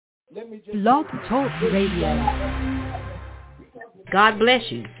Blog Talk Radio. God bless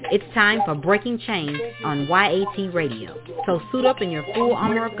you. It's time for Breaking Chains on YAT Radio. So suit up in your full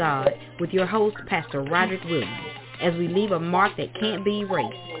armor of God with your host, Pastor Roderick Williams, as we leave a mark that can't be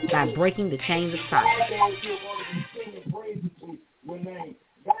erased by breaking the chains of silence. God, we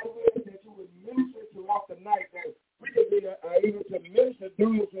ask that you would minister throughout the night, that we could be able to minister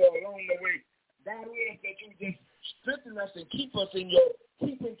through you along the way. God, we ask that you just strengthen us and keep us in your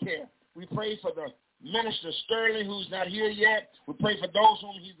keeping care. We pray for the Minister Sterling, who's not here yet. We pray for those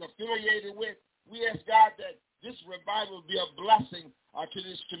whom he's affiliated with. We ask, God, that this revival be a blessing to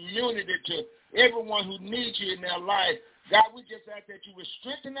this community, to everyone who needs you in their life. God, we just ask that you would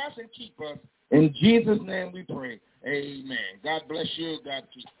strengthen us and keep us. In Jesus' name we pray. Amen. God bless you. God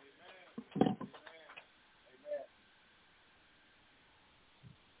keep you.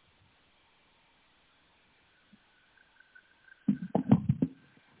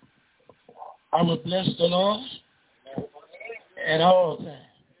 I will bless the Lord at all times.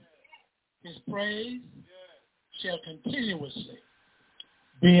 His praise shall continuously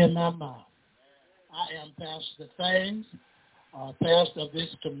be in my mouth. I am Pastor Thames, pastor of this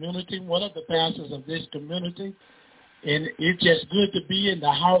community, one of the pastors of this community, and it's just good to be in the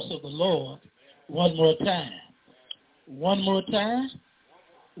house of the Lord one more time. One more time.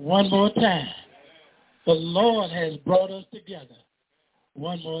 One more time. The Lord has brought us together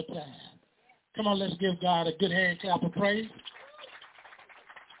one more time. Come on, let's give God a good hand clap of praise.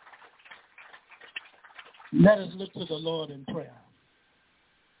 Let us look to the Lord in prayer.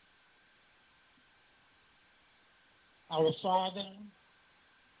 Our Father,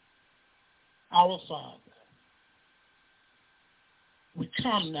 we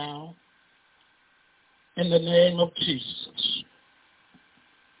come now in the name of Jesus.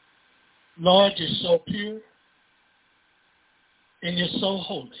 Lord, you're so pure and you're so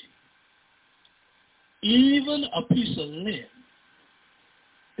holy. Even a piece of lint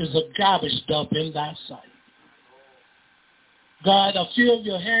is a garbage dump in thy sight. God, a few of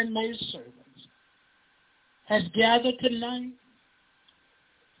your handmaid servants has gathered tonight,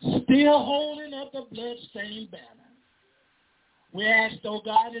 still holding up the blood-stained banner. We ask, oh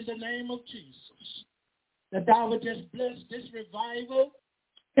God, in the name of Jesus, that thou would just bless this revival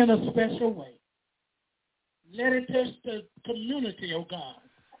in a special way. Let it touch the community, oh God.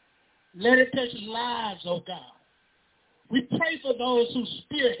 Let it touch lives, oh God. We pray for those who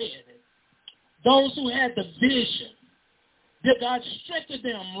spearheaded, those who had the vision. Dear God, strengthen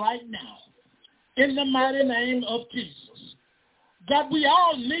them right now in the mighty name of Jesus. God, we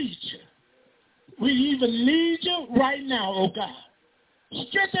all need you. We even need you right now, oh God.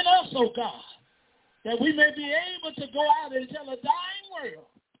 Strengthen us, oh God, that we may be able to go out and tell a dying world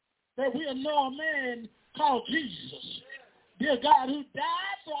that we know a man called Jesus. Dear God, who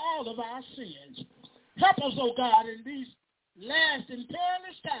died for all of our sins. Help us, oh God, in these last and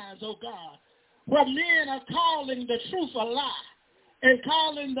perilous times, oh God, where men are calling the truth a lie and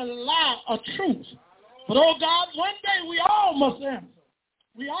calling the lie a truth. But, oh God, one day we all must answer.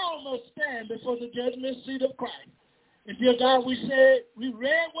 We all must stand before the judgment seat of Christ. And, dear God, we read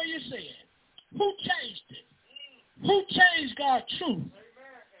where you said, who changed it? Who changed God's truth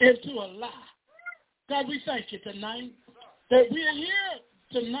into a lie? God, we thank you tonight that we are here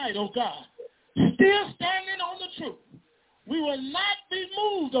tonight, oh God, still standing on the truth. We will not be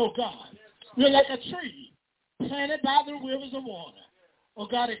moved, oh God. We're like a tree planted by the rivers of water. Oh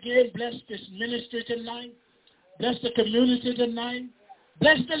God, again, bless this ministry tonight. Bless the community tonight.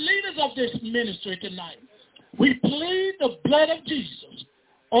 Bless the leaders of this ministry tonight. We plead the blood of Jesus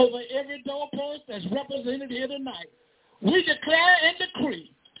over every doorpost that's represented here tonight. We declare and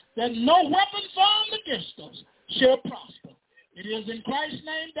decree that no weapon formed against us shall prosper. It is in Christ's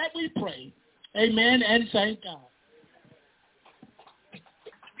name that we pray. Amen and thank God.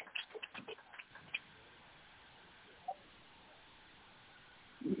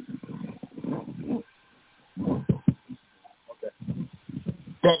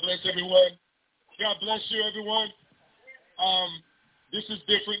 God bless everyone. God bless you, everyone. This is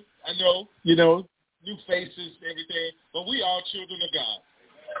different, I know, new faces, everything, but we are children of God.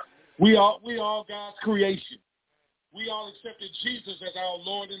 We are God's creation. We all accepted Jesus as our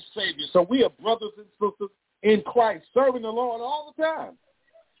Lord and Savior. So we are brothers and sisters in Christ, serving the Lord all the time.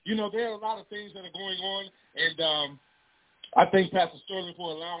 There are a lot of things that are going on, and I thank Pastor Sterling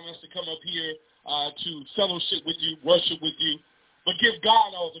for allowing us to come up here to fellowship with you, worship with you, but give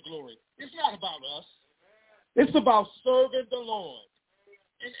God all the glory. It's not about us. It's about serving the Lord.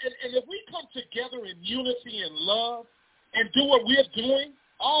 And if we come together in unity and love and do what we're doing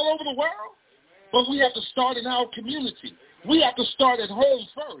all over the world, but we have to start in our community. We have to start at home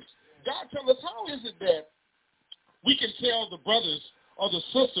first. God tells us, how is it that we can tell the brothers or the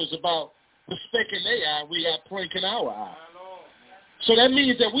sisters about the speck in their eye, we have plank in our eye? So that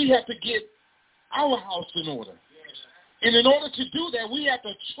means that we have to get our house in order. And in order to do that, we have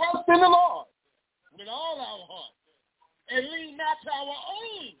to trust in the Lord with all our heart and lean not to our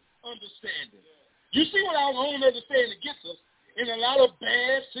own understanding. You see what our own understanding gets us in a lot of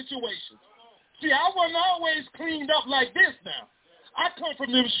bad situations. See, I wasn't always cleaned up like this now. I come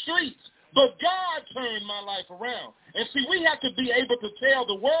from them streets, but God turned my life around. And see, we have to be able to tell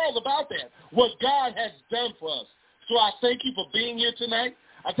the world about that, what God has done for us. So I thank you for being here tonight.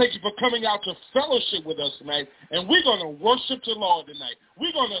 I thank you for coming out to fellowship with us tonight. And we're going to worship the Lord tonight.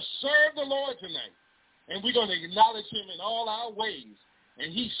 We're going to serve the Lord tonight. And we're going to acknowledge him in all our ways.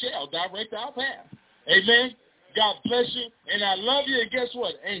 And he shall direct our path. Amen. God bless you. And I love you. And guess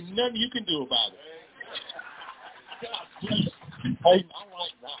what? Ain't nothing you can do about it. God bless you. Hey, I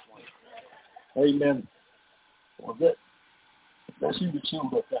like that one. Amen. Well, that's you the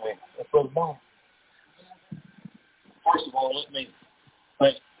children of thing. That's Brother Don. First of all, let me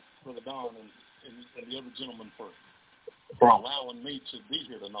thank Brother Don and the other gentleman for allowing me to be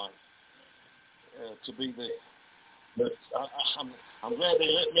here tonight. To be there. But I'm glad they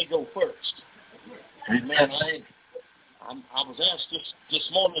let me go first. Amen. I was asked this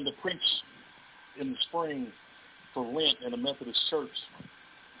morning to preach in the spring for Lent in a Methodist church.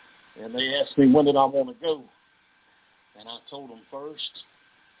 And they asked me when did I want to go. And I told them first,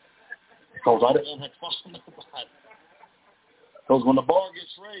 because I didn't want to follow nobody. Because when the bar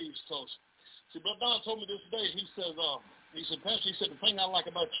gets raised, see, Brother Don told me this day, he said, Pastor, he said, the thing I like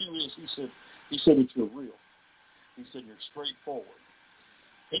about you is, he said that you're real. He said, you're straightforward.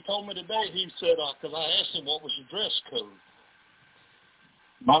 He told me today, he said, because I asked him what was your dress code.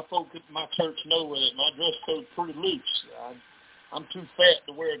 My folk at my church know that my dress code's pretty loose. I'm too fat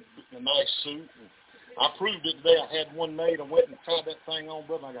to wear a nice suit. And I proved it today. I had one made. I went and tried that thing on,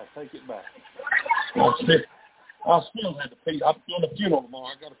 brother. I got to take it back. I still had to piece. I'm doing a funeral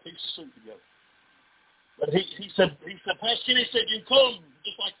tomorrow. I got to piece the suit together. But he said, Pastor Kenny said, you come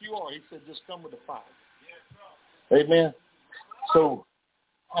just like you are. He said, just come with the fire. Amen. So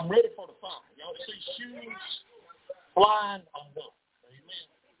I'm ready for the fire. Y'all see shoes flying? I'm done. Amen.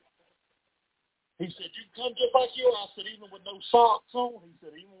 He said, you come just like you are. I said, even with no socks on? He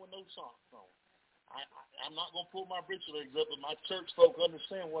said, even with no socks on. I'm not going to pull my britches legs up, but my church folk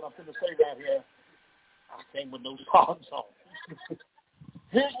understand what I'm going to say right here. I came with no socks on.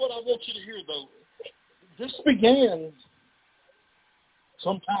 Here's what I want you to hear, though. This began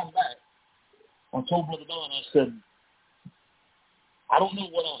some time back. I told Brother Don, I said, I don't know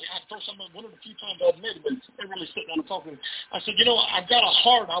what first time, one of the few times I've met him, but they really sitting down and talking. I said, I've got a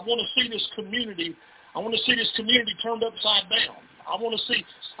heart. I want to see this community. I want to see this community turned upside down. I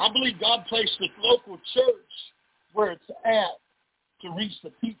believe God placed the local church where it's at to reach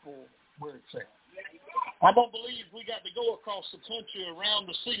the people where it's at. I don't believe we got to go across the country around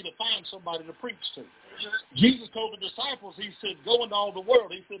the sea to find somebody to preach to. Jesus told the disciples, he said, go into all the world.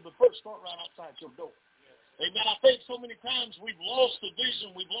 He said, but first start right outside your door. Amen. I think so many times we've lost the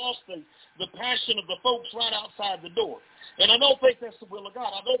vision. We've lost the passion of the folks right outside the door. And I don't think that's the will of God.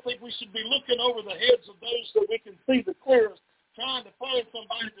 I don't think we should be looking over the heads of those so we can see the clearest, trying to find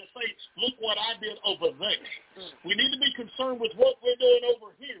somebody to say, look what I did over there. We need to be concerned with what we're doing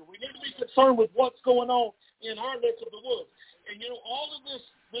over here. We need to be concerned with what's going on in our neck of the woods. And, all of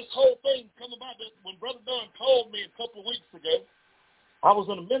this whole thing come about that when Brother Don called me a couple of weeks ago. I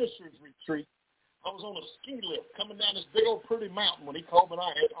was on a minister's retreat. I was on a ski lift coming down this big old pretty mountain when he called me.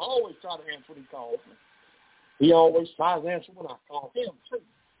 I always try to answer when he calls me. He always tries to answer when I call him, too.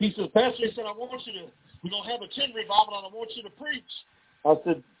 He says, Pastor, he said, we're going to have a tent revival and I want you to preach. I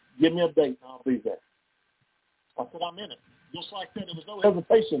said, give me a date and I'll be there. I said, I'm in it. Just like that, there was no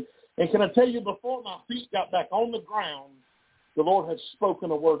hesitation. And can I tell you, before my feet got back on the ground, the Lord had spoken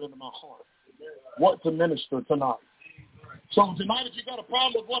a word into my heart. What to minister tonight. So tonight, if you got a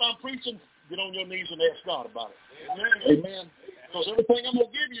problem with what I'm preaching, get on your knees and ask God about it. Amen. Because everything I'm going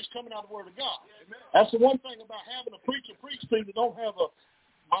to give you is coming out of the Word of God. That's the one thing about having a preacher preach to you. Don't have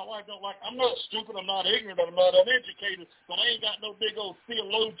my wife don't like, I'm not stupid, I'm not ignorant, I'm not uneducated, but I ain't got no big old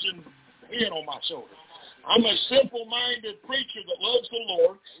theologian head on my shoulder. I'm a simple-minded preacher that loves the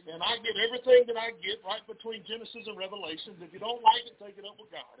Lord, and I get everything that I get right between Genesis and Revelation. If you don't like it, take it up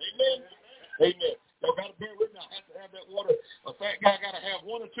with God. Amen? Amen. Y'all got to bear with me. I have to have that water. A fat guy got to have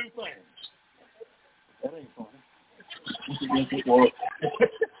one or two things. That ain't funny.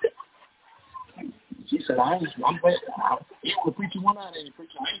 She said, I'm glad. He want to preach you one night, ain't he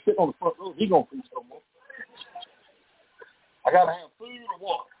preaching? I ain't sitting on the front row. He going to preach no more. I got to have food or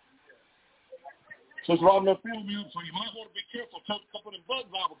water. So it's long enough filled me up, so you might want to be careful. A couple of them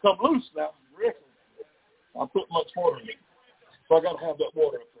bugs out will come loose now. I put much water in it. So I got to have that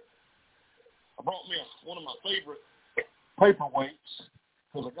water up there. I brought me one of my favorite paperweights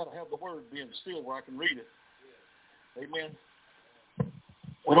because I got to have the word being still where I can read it. Amen.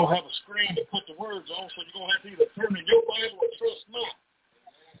 We don't have a screen to put the words on, so you're going to have to either turn in your Bible or trust not.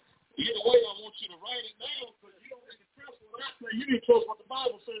 Either way, I want you to write it down because you don't need to trust what I say. You need to trust what the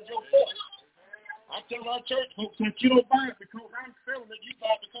Bible says yourself. I tell our church folks that you don't buy it because I'm selling it. You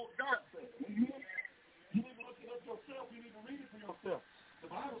buy it because God said it. You need to look it up yourself. You need to read it for yourself. The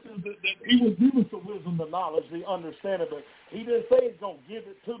Bible says that he was given the wisdom, the knowledge, the understanding, but he didn't say he's going to give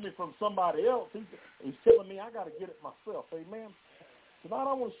it to me from somebody else. He's telling me I got to get it myself. Amen. Tonight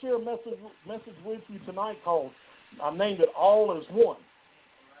I want to share a message with you tonight called, I named it All Is One.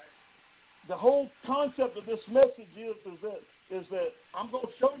 The whole concept of this message is that I'm going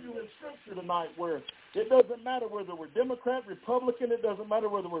to show you in Scripture tonight where it doesn't matter whether we're Democrat, Republican, it doesn't matter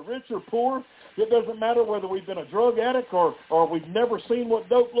whether we're rich or poor, it doesn't matter whether we've been a drug addict or we've never seen what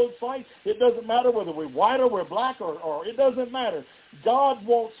dope looks like, it doesn't matter whether we're white or we're black or it doesn't matter. God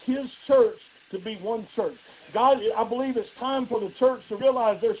wants his church to be one church. God, I believe it's time for the church to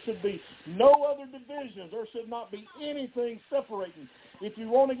realize there should be no other divisions. There should not be anything separating. If you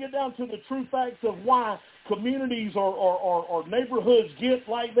want to get down to the true facts of why communities or neighborhoods get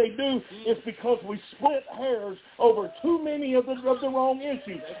like they do, it's because we split hairs over too many of the wrong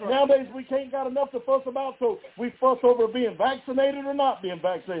issues. Right. Nowadays, we can't got enough to fuss about, so we fuss over being vaccinated or not being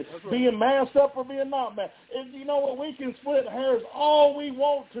vaccinated, right. Being masked up or being not masked. And you know what? We can split hairs all we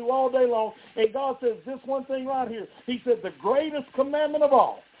want to all day long, and God says this one thing right here. He said the greatest commandment of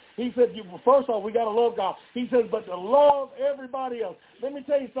all. He said, first off, we got to love God. He says, but to love everybody else. Let me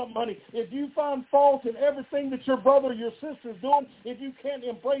tell you something, honey. If you find fault in everything that your brother or your sister is doing, if you can't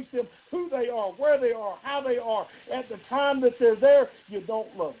embrace them, who they are, where they are, how they are, at the time that they're there, you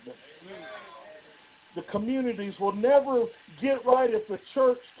don't love them. The communities will never get right if the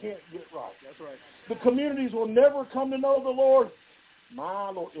church can't get right. That's right. The communities will never come to know the Lord,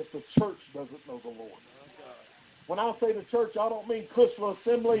 my Lord, if the church doesn't know the Lord. When I say the church, I don't mean Kushla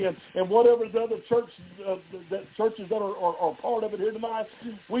Assembly and whatever the other churches that are part of it here tonight.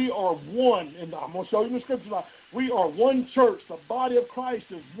 We are one, and I'm going to show you the scripture tonight. We are one church. The body of Christ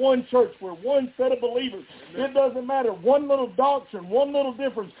is one church. We're one set of believers. Amen. It doesn't matter. One little doctrine, one little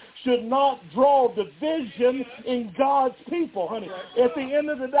difference should not draw division in God's people, honey. Right. At the end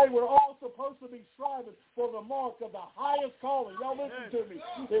of the day, we're all supposed to be striving for the mark of the highest calling. Y'all listen to me.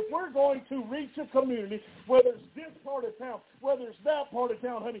 If we're going to reach a community, whether it's this part of town, whether it's that part of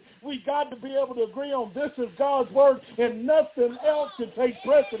town, honey, we got to be able to agree on this is God's word and nothing else should take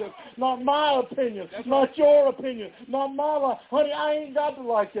precedence. Not my opinion, not your opinion, not my life. Honey, I ain't got to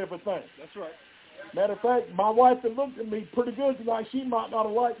like everything. That's right. Matter of fact, my wife that looked at me pretty good tonight, she might not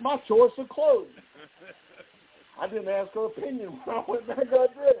have liked my choice of clothes. I didn't ask her opinion when I went back and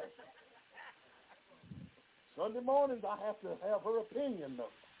got dressed. Sunday mornings, I have to have her opinion, though.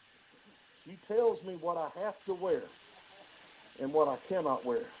 She tells me what I have to wear and what I cannot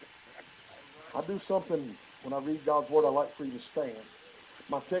wear. I do something when I read God's word, I like for you to stand.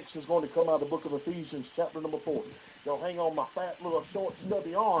 My text is going to come out of the book of Ephesians, chapter number 4. Y'all hang on my fat, little, short,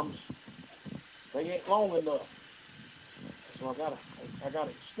 stubby arms. They ain't long enough. So I gotta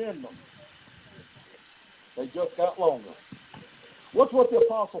extend them. They just got longer. What's what the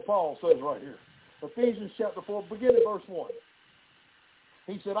Apostle Paul says right here? Ephesians chapter 4, beginning at verse 1.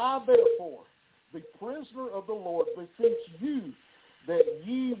 He said, I therefore, the prisoner of the Lord, beseech you that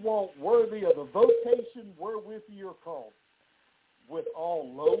ye walk worthy of the vocation wherewith ye are called, with all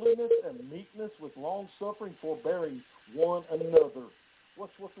lowliness and meekness, with long-suffering, forbearing one another.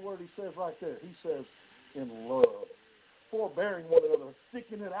 What's the word he says right there? He says, in love. Forbearing one another,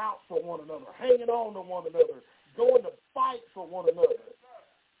 sticking it out for one another, hanging on to one another, going to fight for one another.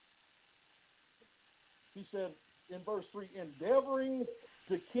 He said in verse 3, endeavoring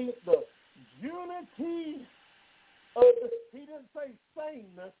to keep the unity of the, he didn't say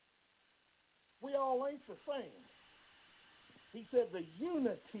sameness. We all ain't the same. He said the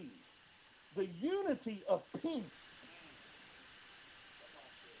unity of peace.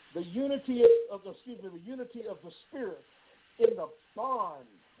 The unity of the unity of the Spirit in the bond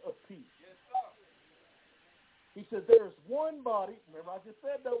of peace. Yes, he said there's one body. Remember, I just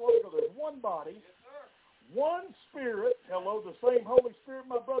said that a while ago. There's one body, yes, one Spirit. Hello, the same Holy Spirit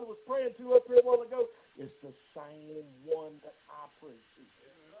my brother was praying to up here a while ago. It's the same one that I pray to.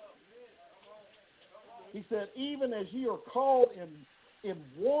 He said, even as ye are called in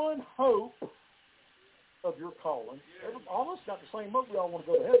one hope of your calling. All of us got the same hope. We all want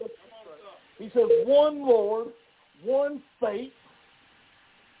to go to heaven. He says one Lord, one faith.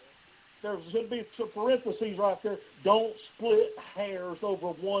 There should be some parentheses right there. Don't split hairs over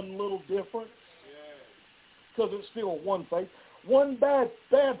one little difference, because it's still one faith. One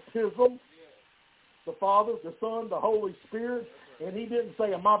baptism, the Father, the Son, the Holy Spirit. And he didn't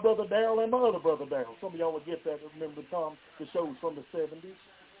say, my brother Darrell and my other brother Darrell. Some of y'all will get that. Remember the shows from the 70s.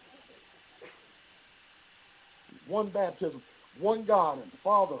 One baptism, one God and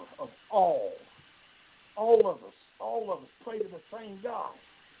Father of all. All of us pray to the same God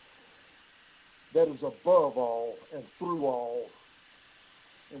that is above all and through all.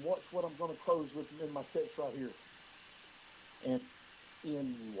 And watch what I'm going to close with in my text right here. And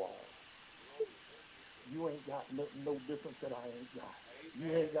in you all. You ain't got no difference that I ain't got.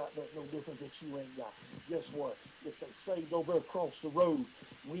 You ain't got no difference that you ain't got. Guess what? If they saved over across the road,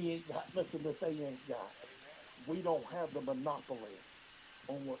 we ain't got nothing that they ain't got. We don't have the monopoly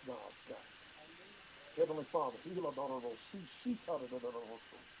on what God's got. Heavenly Father,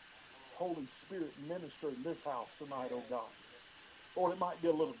 Holy Spirit, minister in this house tonight, oh God. Lord, it might be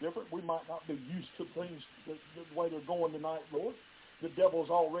a little different. We might not be used to things the way they're going tonight, Lord. The devil's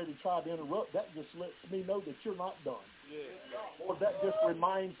already tried to interrupt. That just lets me know that you're not done. Lord, that just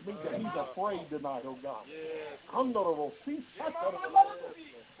reminds me that he's afraid tonight, oh God. I'm not going to see.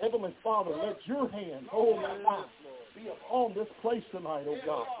 Heavenly Father, let your hand, hold my mind, be upon this place tonight, oh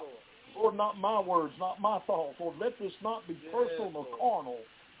God. Lord, not my words, not my thoughts. Lord, let this not be personal or carnal,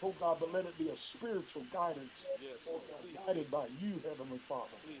 oh God, but let it be a spiritual guidance, oh God, guided by you, Heavenly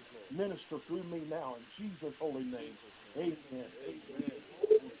Father. Minister through me now in Jesus' holy name. Amen. Amen.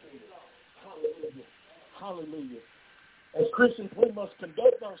 Hallelujah. Hallelujah. As Christians, we must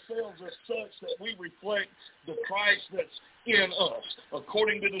conduct ourselves as such that we reflect the Christ that's in us.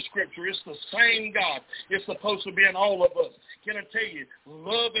 According to the Scripture, it's the same God. It's supposed to be in all of us. Can I tell you,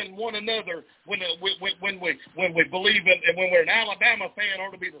 loving one another when we believe in, and when we're an Alabama fan,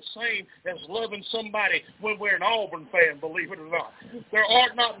 ought to be the same as loving somebody when we're an Auburn fan, believe it or not. There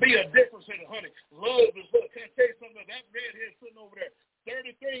ought not be a difference in it, honey. Love is love. Can I tell you something? That redhead sitting over there,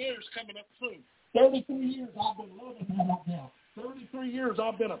 33 years coming up soon. 33 years I've been loving her right now. 33 years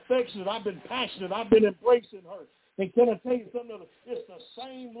I've been affectionate. I've been passionate. I've been embracing her. And can I tell you something? It's the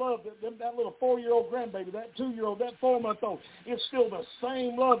same love that little 4-year-old grandbaby, that 2-year-old, that 4-month-old. It's still the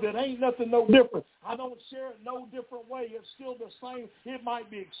same love. It ain't nothing no different. I don't share it no different way. It's still the same. It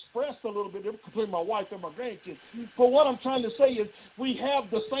might be expressed a little bit different between my wife and my grandkids. But what I'm trying to say is we have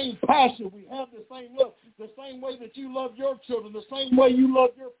the same passion. We have the same love. The same way that you love your children. The same way you love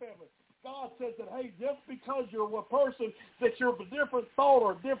your family. God says that, hey, just because you're a person that you're of a different thought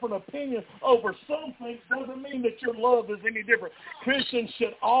or a different opinion over something doesn't mean that your love is any different. Christians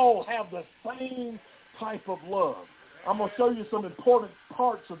should all have the same type of love. I'm going to show you some important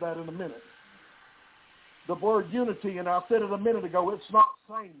parts of that in a minute. The word unity, and I said it a minute ago, it's not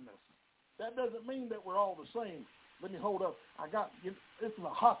sameness. That doesn't mean that we're all the same. Let me hold up. This is a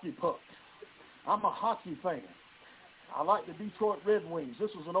hockey puck. I'm a hockey fan. I like the Detroit Red Wings. This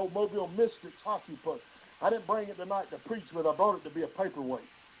was an old Mobile Mystics hockey puck. I didn't bring it tonight to preach, but I brought it to be a paperweight.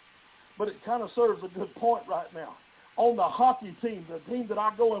 But it kind of serves a good point right now. On the hockey team, the team that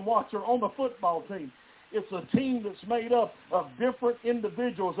I go and watch, or on the football team, it's a team that's made up of different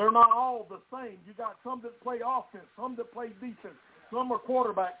individuals. They're not all the same. You got some that play offense, some that play defense, some are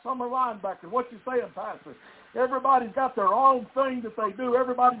quarterbacks, some are linebackers. What you saying, Pastor? Everybody's got their own thing that they do.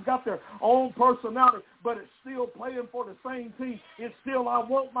 Everybody's got their own personality, but it's still playing for the same team. It's still, I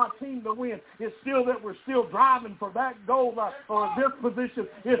want my team to win. It's still that we're still driving for that goal line, or this position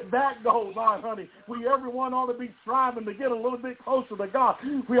is that goal line, honey. Everyone ought to be striving to get a little bit closer to God.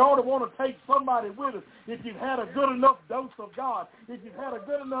 We ought to want to take somebody with us. If you've had a good enough dose of God, if you've had a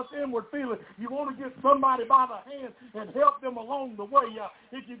good enough inward feeling, you want to get somebody by the hand and help them along the way.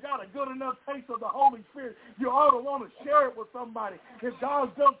 If you've got a good enough taste of the Holy Spirit, you ought to want to share it with somebody. If God's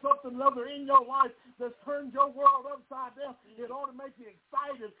done something other in your life that's turned your world upside down, it ought to make you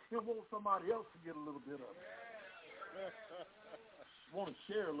excited and want somebody else to get a little bit of it. Want to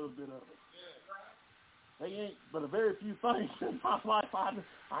share a little bit of it. They ain't but a very few things in my life I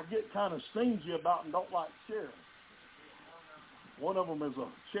get kind of stingy about and don't like sharing. One of them is a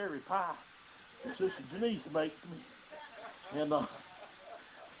cherry pie that Sister Janice makes me. And I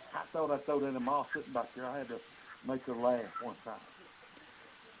thought I'd throw that in my mouth sitting back there. I had to make her laugh one time.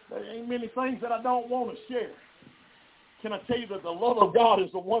 There ain't many things that I don't want to share. Can I tell you that the love of God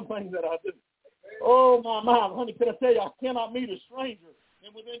is the one thing that I do? Oh, my, honey, can I tell you, I cannot meet a stranger And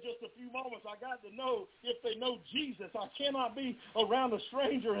within just a few moments, I got to know if they know Jesus. I cannot be around a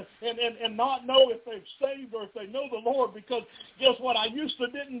stranger and not know if they've saved or if they know the Lord, because guess what? I used to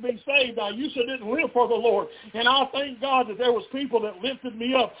didn't be saved. I used to didn't live for the Lord. And I thank God that there was people that lifted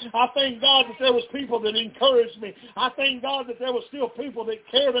me up. I thank God that there was people that encouraged me. I thank God that there was still people that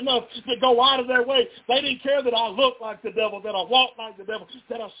cared enough to go out of their way. They didn't care that I looked like the devil, that I walked like the devil,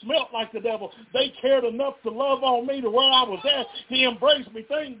 that I smelt like the devil. They cared enough to love on me to where I was at, to embrace me.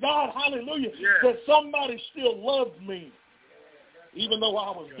 Thank God, hallelujah, that somebody still loved me, even though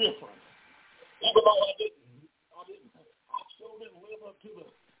I was different. Even though I still didn't live up to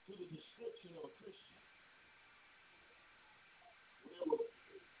the description of a Christian.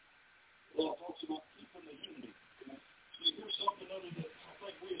 Well, it talks about keeping the unity. See, here's something other that I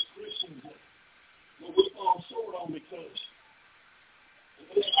think we as Christians that we fall short on, because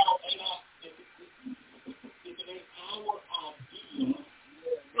if it ain't our idea,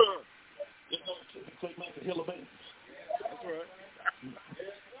 it don't typically make a hill of beans. That's right.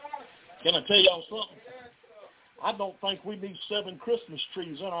 Can I tell y'all something? I don't think we need 7 Christmas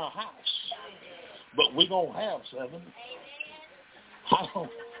trees in our house, but we're going to have 7.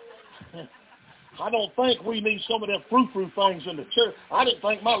 I don't think we need some of them frou-frou things in the church. I didn't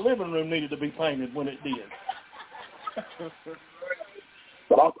think my living room needed to be painted when it did.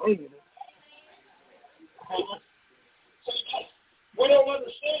 But I painted it. We don't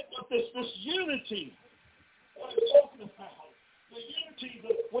understand what this unity, what it's talking about. The unity,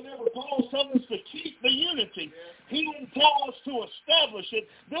 whenever Paul tells us to keep the unity, he didn't tell us to establish it.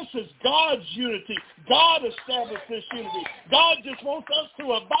 This is God's unity. God established this unity. God just wants us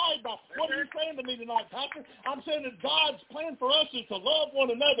to abide by. What are you saying to me tonight, Pastor? I'm saying that God's plan for us is to love one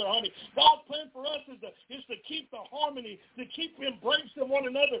another, honey. God's plan for us is to keep the harmony, to keep embracing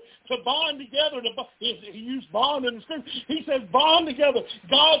one another, to bond together. He used bond in the scripture. He says bond together.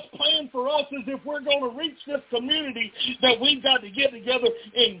 God's plan for us is if we're going to reach this community, that we've got to get together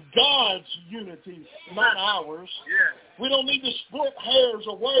in God's unity, not ours. Yeah. We don't need to split hairs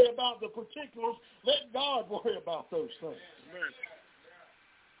or worry about the particulars. Let God worry about those things. Amen.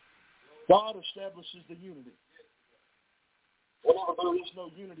 God establishes the unity. Whenever there is no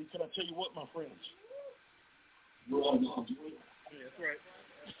unity, can I tell you what, my friends? We're all God's will. Yeah, that's right.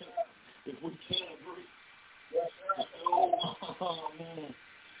 If we can't agree,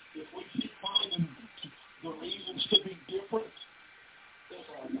 if we keep finding the reasons to be different, that's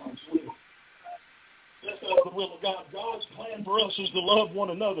not God's will. That's not the will of God. God's plan for us is to love one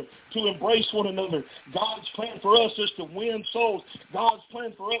another, to embrace one another. God's plan for us is to win souls. God's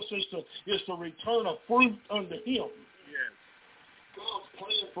plan for us is to return a fruit unto Him. Yes. God's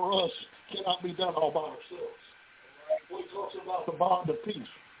plan for us cannot be done all by ourselves. We talk about the bond of peace.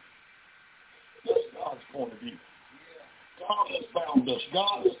 That's God's point of view. God has bound us.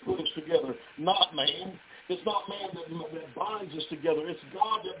 God has put us together, not man. It's not man that binds us together. It's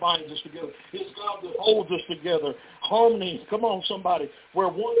God that binds us together. It's God that holds us together. Harmony. Come on, somebody. Where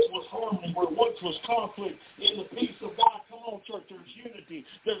once was harmony, where once was conflict, in the peace of God, come on, church, there's unity.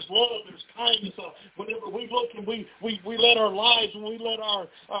 There's love. There's kindness. Whenever we look and we let our lives and we let our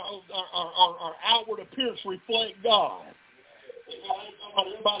outward appearance reflect God.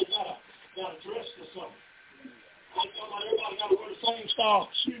 Everybody got to dress to something. Everybody got to wear the same style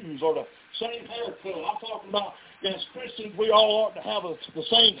of shoes or the same haircut. I'm talking about, as Christians, we all ought to have the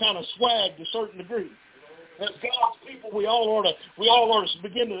same kind of swag to a certain degree. As God's people, we all ought to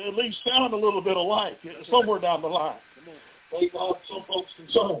begin to at least sound a little bit alike somewhere down the line. Thank God some folks can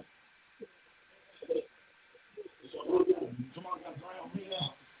sing. Somebody got to drown me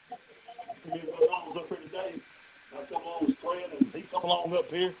out. I was up here today. I come along was praying, and he come along up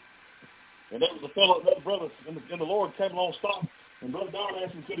here. And there was a fellow, another brother in the Lord came along, stopped, and Brother Don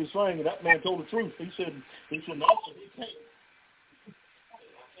asked him, could he sing? And that man told the truth. He said, no, he can't. I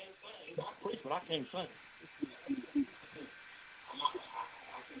can't sing. I preach, but I can't sing.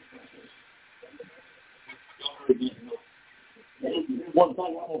 One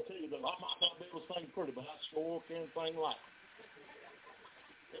thing I'm going to tell you, that I might not be able to sing pretty, but I sure can sing loud.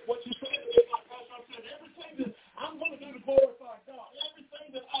 What you said, like I said, everything that I'm going to do to glorify God,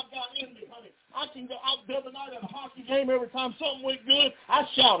 everything that I've got in me, honey, I can go out the other night at a hockey game. Every time something went good, I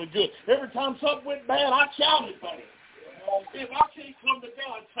shouted good. Every time something went bad, I shouted bad. If I can't come to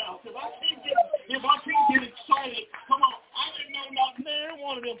God's house, if I can't get excited, come on. I didn't know not there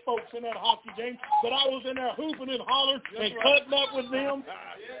one of them folks in that hockey game, but I was in there hooping and hollering and cutting up with them.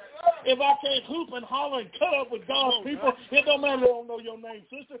 If I can't hoop and holler and cut up with God's people, it don't matter if I don't know your name,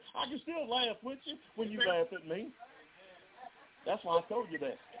 sister. I can still laugh with you when you laugh at me. That's why I told you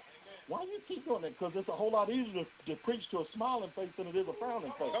that. Why you keep doing that? Because it's a whole lot easier to preach to a smiling face than it is a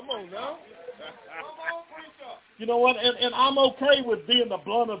frowning face. Come on now. You know what? And I'm okay with being the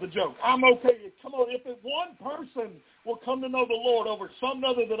blunt of the joke. I'm okay. Come on, if one person will come to know the Lord over some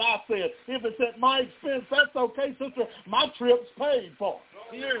other that I said, if it's at my expense, that's okay, sister. My trip's paid for.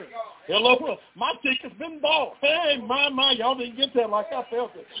 Here. Hello, my ticket's been bought. Hey, my, y'all didn't get that like I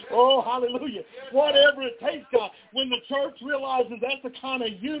felt it. Oh, hallelujah. Whatever it takes, God. When the church realizes that's the kind of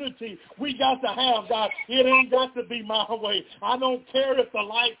unity we got to have, God, it ain't got to be my way. I don't care if the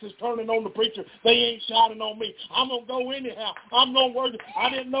lights is turning on the preacher. They ain't shining on me. I'm going to go anyhow. I'm going to worship. I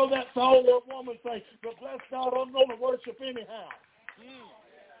didn't know that's the whole little woman say, but bless God, I'm going to worship anyhow.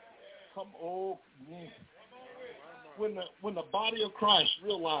 Come on. When the body of Christ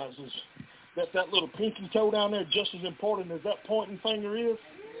realizes that little pinky toe down there just as important as that pointing finger is,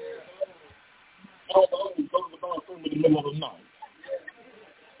 I'll always go to the bathroom in the middle of the night.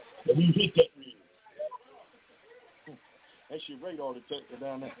 And you hit that real. That's your radar detector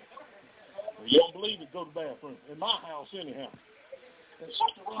down there. If you don't believe it, go to the bathroom. In my house, anyhow. And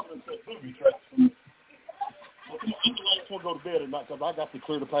Sister Robin said, booby traps for me. I'm the last one to go to bed at night because I got to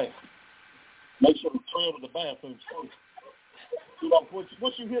clear the path. Make sure the trail to the bathroom first. You know,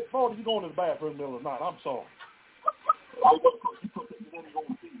 once you hit 40, you're going to the bathroom in the middle of the night. I'm sorry.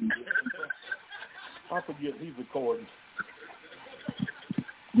 I forget he's recording.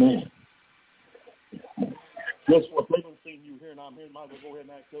 Man. Guess what? They don't see you here and I'm here. Might as well go ahead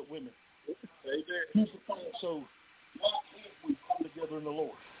and act up with me. Here's the thing. So, why can't we come together in the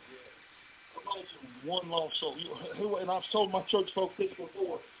Lord? One lost soul. And I've told my church folks this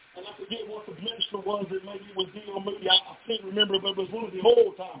before. And I forget what the minister was, and maybe it was D.L. Moody. I can't remember, but it was one of the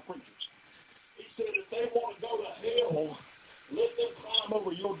old-time preachers. He said if they want to go to hell, let them climb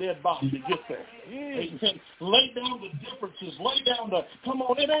over your dead body to get there. Amen. Lay down the differences. Lay down the, come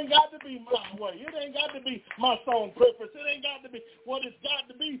on, it ain't got to be my way. It ain't got to be my song preference. It ain't got to be. What it's got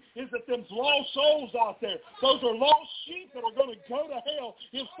to be is that them lost souls out there, those are lost sheep that are going to go to hell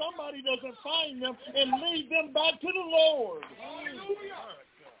if somebody doesn't find them and lead them back to the Lord. Hallelujah.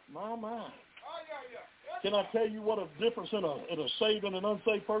 My. Can I tell you what a difference in a saved and an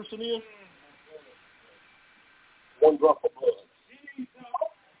unsaved person is? One drop of blood.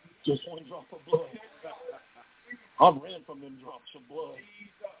 Just one drop of blood. I ran from them drops of blood.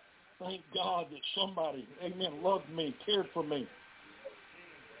 Thank God that somebody, amen, loved me, cared for me.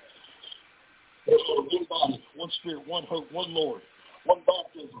 There's one body, one spirit, one hope, one Lord, one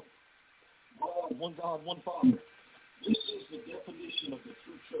baptism. One God, one Father. This is the definition of the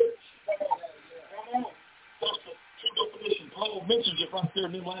true church. That's the true definition. Paul mentions it right there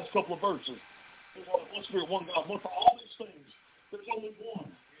in the last couple of verses. There's one Spirit, one God, one for all these things. There's only one.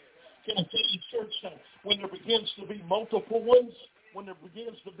 Can I tell you, church, that when there begins to be multiple ones, when there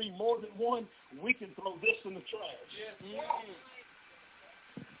begins to be more than one, we can throw this in the trash.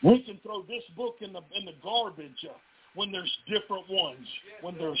 We can throw this book in the garbage. When there's different ones,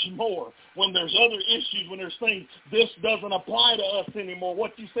 when there's more, when there's other issues, when there's things, this doesn't apply to us anymore.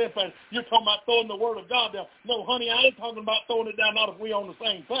 What you said, Pastor, you're talking about throwing the Word of God down. No, honey, I ain't talking about throwing it down, not if we're on the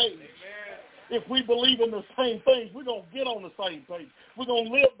same page. Amen. If we believe in the same things, we're going to get on the same page. We're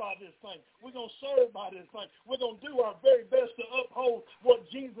going to live by this thing. We're going to serve by this thing. We're going to do our very best to uphold what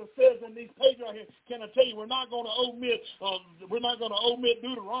Jesus says in these pages right here. Can I tell you, we're not going to omit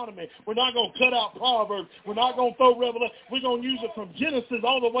Deuteronomy. We're not going to cut out Proverbs. We're not going to throw Revelation. We're going to use it from Genesis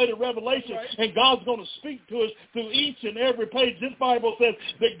all the way to Revelation, and God's going to speak to us through each and every page. This Bible says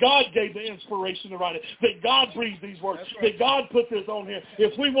that God gave the inspiration to write it, that God breathed these words, that God put this on here.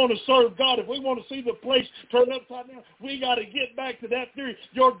 If we want to serve God, if we want to see the place turn upside down, we got to get back to that theory.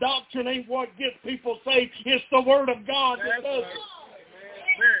 Your doctrine ain't what gets people saved. It's the Word of God that does it.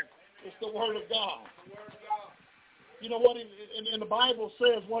 It's the Word of God. You know what? And the Bible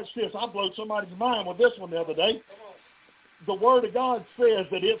says, watch this. I blew somebody's mind with this one the other day. The Word of God says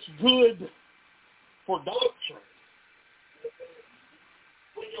that it's good for doctrine.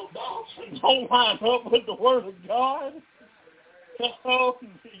 When your doctrine don't line up with the Word of God,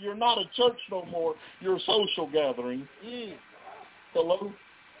 you're not a church no more. You're a social gathering. Hello?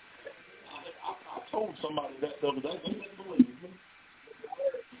 I told somebody that the other day. They didn't believe me.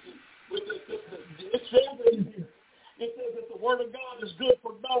 It says that the Word of God is good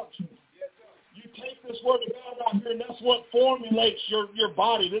for doctrine. You take this Word of God out here, and that's what formulates your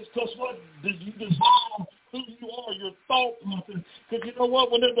body. That's what you design who you are, your thought process. Because you know what?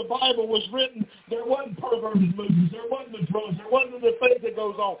 When the Bible was written, there wasn't perverted movies. There wasn't the drugs. There wasn't the things that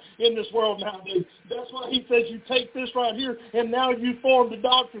goes on in this world nowadays. That's why he says you take this right here, and now you form the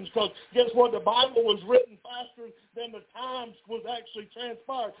doctrines. Because guess what? The Bible was written faster than the times was actually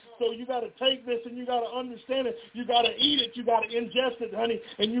transpired. So you got to take this and you got to understand it. You got to eat it. You got to ingest it, honey.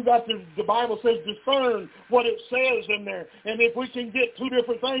 And you got to, the Bible says, discern what it says in there. And if we can get two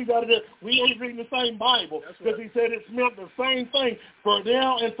different things out of it, we ain't reading the same Bible. Because he said it's meant the same thing for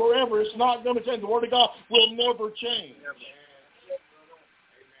now and forever. It's not going to change. The Word of God will never change.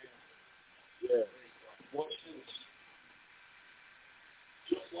 Yeah. Watch this.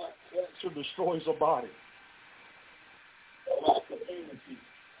 Just like cancer destroys a body, a lack of unity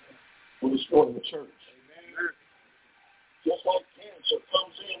will destroy the church. Amen. Just like cancer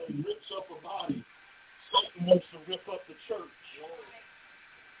comes in and rips up a body, Satan wants to rip up the church.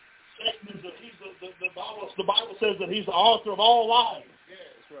 Satan is the Bible says that he's the author of all lies. Yeah,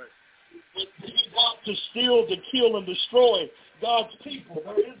 that's right. He's out to steal, to kill, and destroy God's people.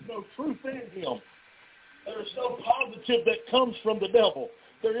 There is no truth in him. There is no positive that comes from the devil.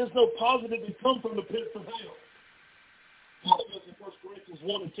 There is no positive that comes from the pits of hell. Paul says in 1 Corinthians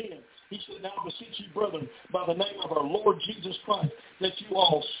 1 and 10, he said, now beseech you, brethren, by the name of our Lord Jesus Christ, that you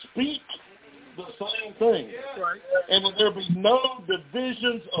all speak the same thing. Yeah, right. And that there be no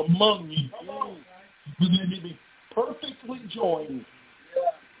divisions among you. But that you be perfectly joined.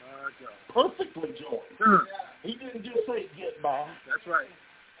 Perfectly joined. Sure. He didn't just say get by. That's right.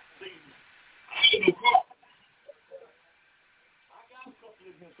 See, I got a couple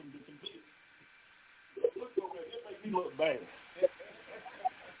of them from different people. Look over there. It make me look bad.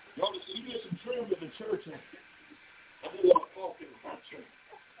 Y'all see, you get some trim to the church and I did a lot of talking in my church.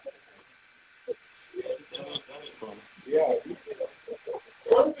 Yeah.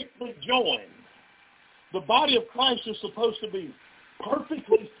 Perfectly joined. The body of Christ is supposed to be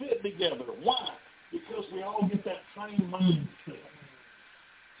perfectly fit together. Why? Because we all get that same mindset.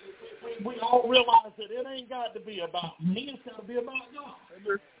 We all realize that it ain't got to be about me. It's got to be about God.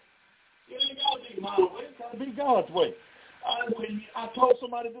 It ain't got to be my way. It's got to be God's way. I told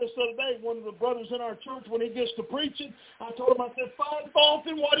somebody this the other day, one of the brothers in our church, when he gets to preaching, I told him, I said, find fault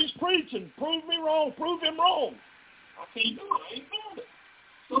in what he's preaching. Prove me wrong. Prove him wrong. I can't do it. I ain't found it.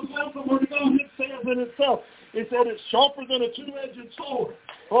 Sometimes the Word of God, it says in itself, it said it's sharper than a two-edged sword.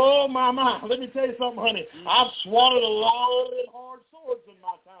 Oh, my. Let me tell you something, honey. I've swatted a lot of hard swords in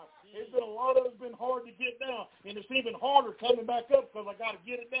my time. It's been a lot of it's been hard to get down, and it's even harder coming back up because I got to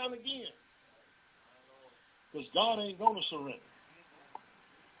get it down again. Because God ain't going to surrender.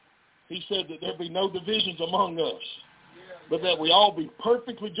 He said that there be no divisions among us, but that we all be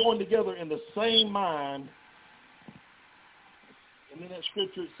perfectly joined together in the same mind. And in that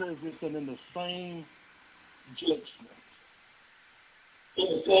scripture it says this, and in the same judgment. In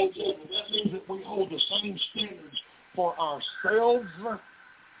the same judgment. That means that we hold the same standards for ourselves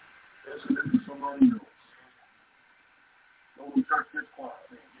as it is for our others. Don't church this quiet.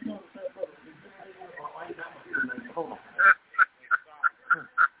 You understand, brother? Hold on.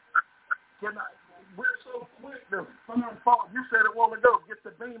 We're so quick to find fault. You said it a while ago. Get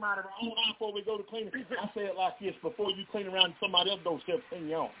the beam out of our own eye before we go to clean it. I say it like this: before you clean around somebody else's doorstep, clean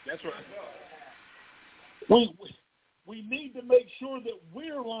your own. That's right. We need to make sure that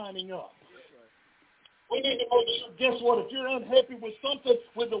we're lining up. We need to make sure. Guess what? If you're unhappy with something,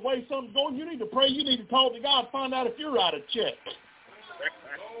 with the way something's going, you need to pray. You need to talk to God. Find out if you're out of check.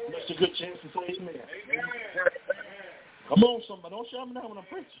 That's a good chance to say amen. Come on, somebody. Don't shut me down when I'm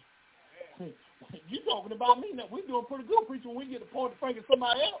preaching. You talking about me now. We're doing pretty good preaching when we get to point the finger at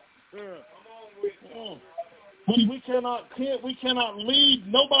somebody else. We cannot lead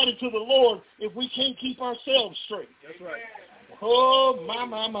nobody to the Lord if we can't keep ourselves straight. That's right. Oh, my.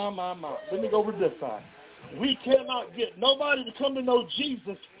 Let me go over this side. We cannot get nobody to come to know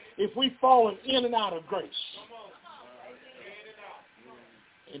Jesus if we've fallen in and out of grace.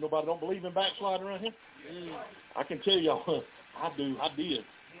 Ain't nobody don't believe in backsliding around here? I can tell y'all, I do. I did.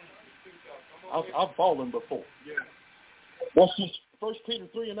 I've fallen before. What's this? 1 Peter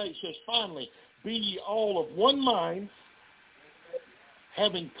 3 and 8 says, finally, be ye all of one mind,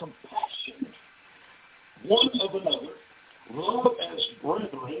 having compassion one of another, love as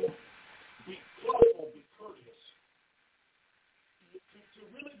brethren, be careful, be courteous. To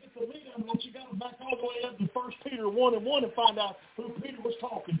really get the meat out of it, you got to back all the way up to 1 Peter 1 and 1 and find out who Peter was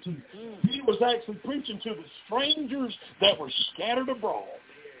talking to. He was actually preaching to the strangers that were scattered abroad.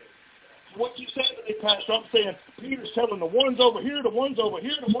 What you say to me, Pastor, I'm saying Peter's telling the ones over here, the ones over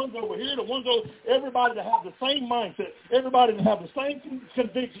here, the ones over here, the ones over, everybody to have the same mindset, everybody to have the same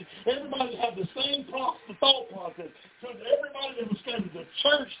conviction, everybody to have the same thought process. So everybody that was scattered, the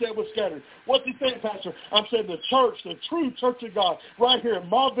church that was scattered. What's he saying, Pastor? I'm saying the church, the true church of God, right here in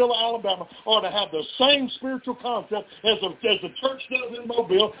Mobile, Alabama, ought to have the same spiritual concept as the church does in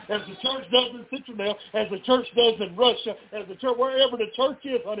Mobile, as the church does in Citronelle, as the church does in Russia, as the church, wherever the church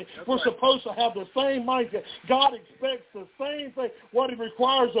is, honey. We're supposed to have the same mindset. God expects the same thing. What he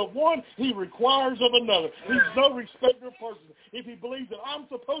requires of one, he requires of another. He's no respecter of persons. If he believes that I'm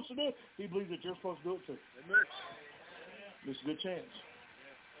supposed to do it, he believes that you're supposed to do it too. There's a good chance.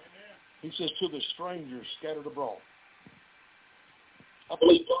 He says, to the strangers scattered abroad. I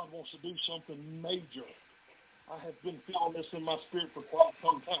believe God wants to do something major. I have been feeling this in my spirit for quite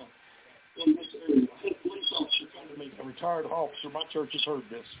some time. In this area, I had a police officer come to me, a retired officer. My church has heard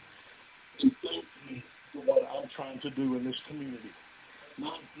this. And thank me for what I'm trying to do in this community.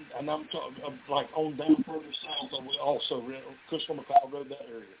 And I'm talking like on down further south. Also, Crystal McCall Road, that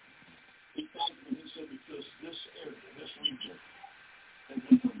area. He thanked me. He said, because this area, this region, has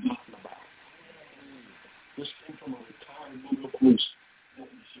been forgotten about. This came from a retired Mobile police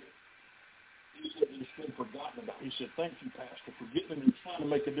officer. He said it's been forgotten about. He said, thank you, Pastor, for getting in and trying to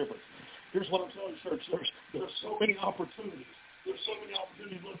make a difference. Here's what I'm telling you, church. There's so many opportunities. There's so many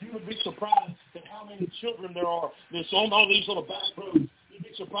opportunities. Look, you would be surprised at how many children there are that's on all these little back roads. You'd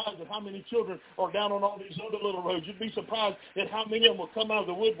be surprised at how many children are down on all these other little roads. You'd be surprised at how many of them will come out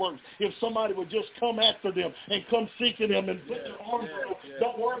of the woodworks if somebody would just come after them and come seeking them and put their arms around them.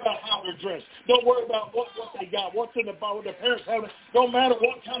 Don't worry about how they're dressed. Don't worry about what they got, what's in the bar, what their parents have. Don't matter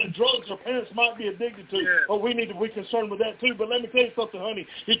what kind of drugs their parents might be addicted to. Oh, we need to be concerned with that too. But let me tell you something, honey.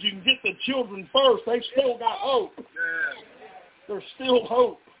 If you can get the children first, they still got hope. There's still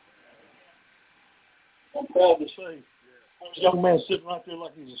hope. I'm proud to say, there's a young man sitting right there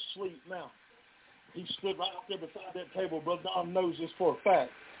like he's asleep now. He stood right up there beside that table. Brother Don knows this for a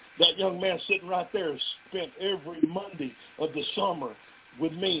fact. That young man sitting right there spent every Monday of the summer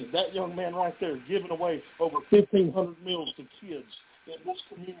with me. That young man right there giving away over 1,500 meals to kids in this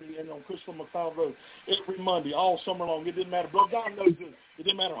community and on Crystal McCall Road every Monday, all summer long. It didn't matter. Brother God knows this. It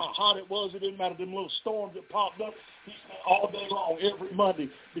didn't matter how hot it was. It didn't matter them little storms that popped up. He spent all day long every Monday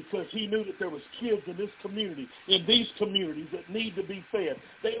because he knew that there was kids in this community, in these communities that need to be fed.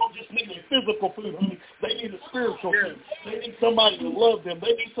 They don't just need a physical food, honey. They need a spiritual food. They need somebody to love them.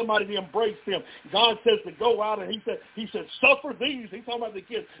 They need somebody to embrace them. God says to go out, and he said, suffer these. He's talking about the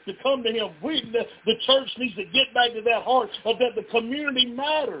kids to come to him. The church needs to get back to that heart of that the community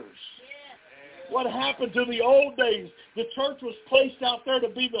matters. What happened to the old days? The church was placed out there to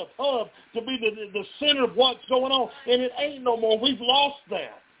be the hub, to be the center of what's going on, and it ain't no more. We've lost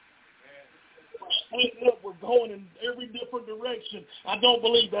that. We're splitting up. We're going in every different direction. I don't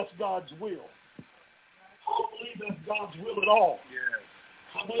believe that's God's will. I don't believe that's God's will at all.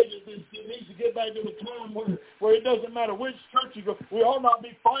 I believe it needs to get back to the time where it doesn't matter which church you go. We ought not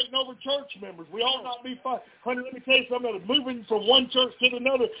be fighting over church members. We ought not be fighting. Honey, let me tell you something. Moving from one church to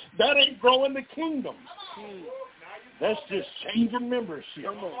another, that ain't growing the kingdom. That's just changing membership.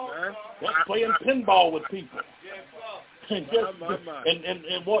 That's playing pinball with people.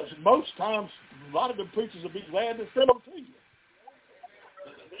 And what most times, a lot of the preachers will be glad to sell them to you.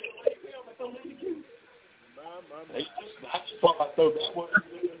 I just thought I'd throw that one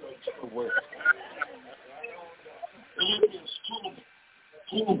somewhere. Philippians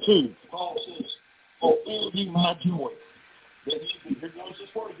 2, Paul says, fulfill ye my joy. That you, here goes this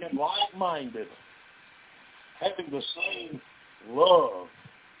word again, like-minded, having the same love.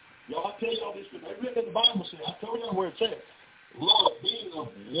 Y'all, I tell y'all this, but they written in the Bible says, I told y'all where it says, love being of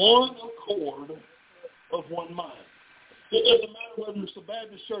one accord of one mind. It doesn't matter whether it's the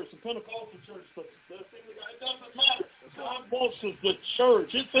Baptist church, the Pentecostal church, the thing it doesn't matter. God wants us, the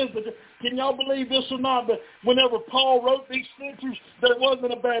church. It says that, can y'all believe this or not, but whenever Paul wrote these scriptures, there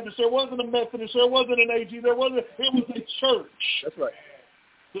wasn't a Baptist, there wasn't a Methodist, there wasn't an AG, it was a church. That's right.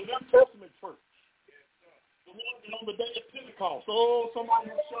 The New Testament church. The one on the day of Pentecost. Oh,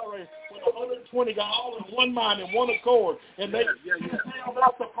 somebody was sorry when 120 got all in one mind and one accord. And that's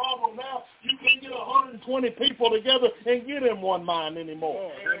the problem now. You can't get 120 people together and get in one mind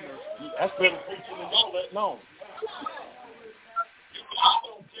anymore. That's better preaching than all that. No. I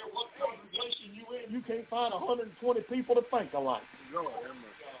don't care what congregation you in. You can't find 120 people to think alike. You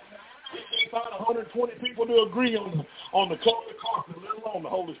can't find 120 people to agree on the color of the carpet, let alone the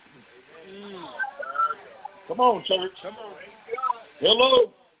Holy Spirit. Come on, church. Come on.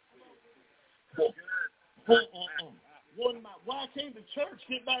 Hello. one mind. Why can't the church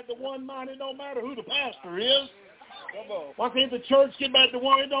get back to one mind? It don't matter who the pastor is. Why can't the church get back to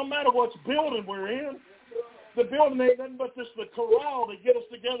one? It don't matter what building we're in. The building ain't nothing but just the corral to get us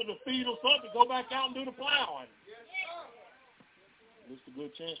together to feed us up and go back out and do the plowing. This is a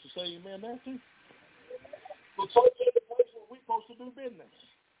good chance to say amen there too. The church is the place where we're supposed to do business.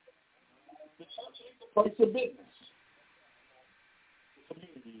 The church is the place of business. The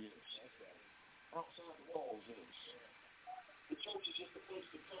community is. Outside the walls is. The church is just a place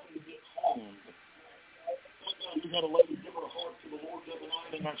to come to get home. Sometimes we had a lady give her heart to the Lord the other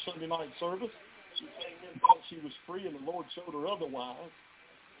night in our Sunday night service. She came in, thought she was free, and the Lord showed her otherwise.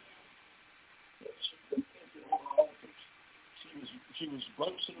 She was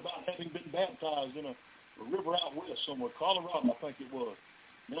boasting about having been baptized in a river out west somewhere, Colorado, I think it was.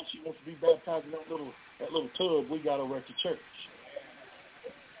 Now she wants to be baptized in that little tub we got over at the church.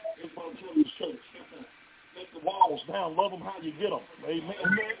 It's going to tell this church, let the walls down, love them how you get them.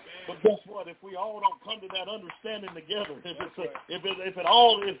 Amen. But guess what? If we all don't come to that understanding together, if it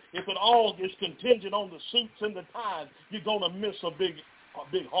all is contingent on the suits and the ties, you're going to miss a big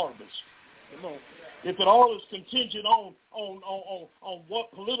harvest. You know, if it all is contingent on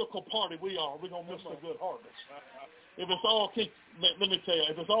what political party we are, we're going to miss a good harvest. If it's all, let me tell you,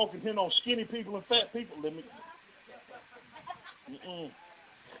 if it's all contingent on skinny people and fat people,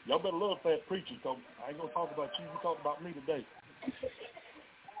 y'all better love fat preachers, because I ain't going to talk about you. You talk about me today.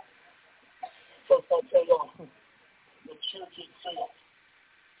 First, I'll tell y'all, the church itself.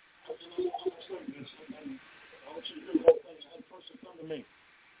 I want you to do the whole thing. I had a person come to me.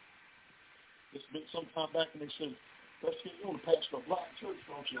 It's been some time back, and they said, let's get you to pastor a black church,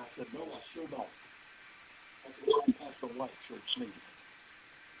 don't you? I said, no, I sure don't. I said, I want to pastor a white church, neither.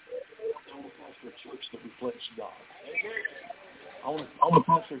 I want to pastor a church that reflects God. I want to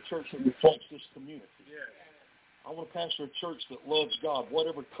pastor a church that reflects this community. I want to pastor a church that loves God,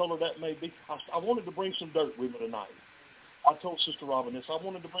 whatever color that may be. I wanted to bring some dirt with me tonight. I told Sister Robin this. I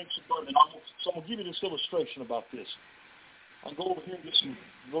wanted to bring some dirt, and so I'm going to give you this illustration about this. I go over here and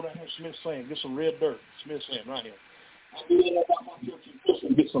go down here to Smith Sand, get some red dirt, Smith Sand right here. I go over by my church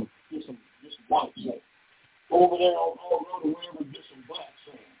and get some white sand. Go over there on the road or wherever, get some black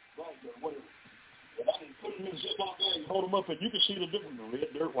sand, black dirt, whatever. And I can put them in zip lock bag and hold them up, and you can see the difference: the red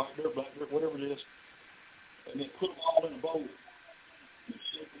dirt, white dirt, black dirt, whatever it is. And then put them all in a bowl and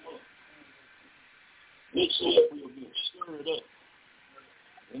shake them up. Mix it up real good, stir it up,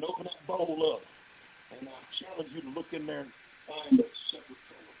 and open that bowl up. And I challenge you to look in there and find a separate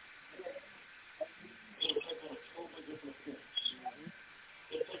color. It'll take on a totally different appearance.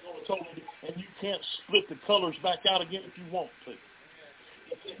 It'll take on a totally different, and you can't split the colors back out again if you want to.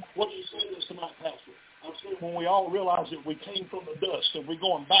 What do you say this tonight, Pastor? I'm saying when we all realize that we came from the dust and we're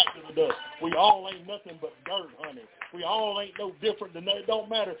going back to the dust, we all ain't nothing but dirt, honey. We all ain't no different than that. It don't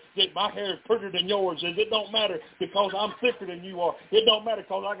matter that my hair is prettier than yours is. It don't matter because I'm thicker than you are. It don't matter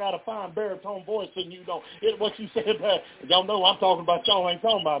because I got a fine baritone voice than you don't. What you said, y'all know I'm talking about y'all, ain't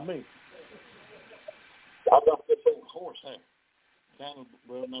talking about me. I got this old horse hair.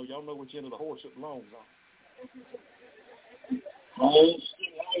 Well, no, y'all know which end of the horse it belongs on. I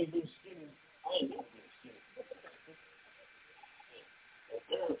ain't been skinny.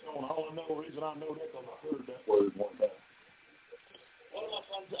 Baritone, all I know, the reason I know that because I heard that word one time.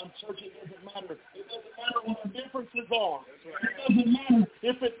 I'm church, it doesn't matter. It doesn't matter what the differences are. It doesn't matter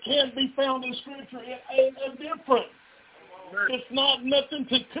if it can be found in Scripture. It ain't a difference. It's not nothing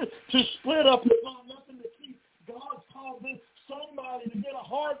to split up. It's not nothing to keep. God's called somebody to get a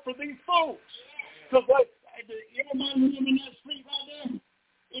heart for these folks. Because everybody live in that street right there.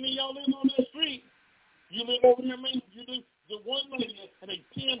 Any of y'all live on that street? You live over there, man? You do? The one lady and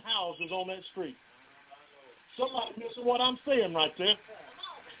 10 houses on that street. Somebody missing what I'm saying right there.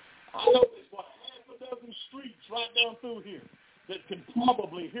 I know there's about half a dozen streets right down through here that can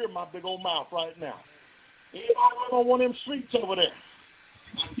probably hear my big old mouth right now. Anybody on one of them streets over there?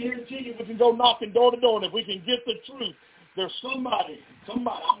 I guarantee you we can go knocking door to door, and if we can get the truth, there's somebody, I'm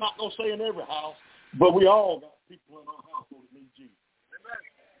not going to say in every house, but we all got people in our household that need Jesus.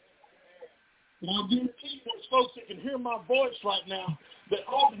 And I guarantee there's folks that can hear my voice right now that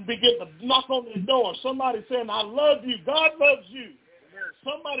often begin to knock on the door. Somebody saying, I love you. God loves you.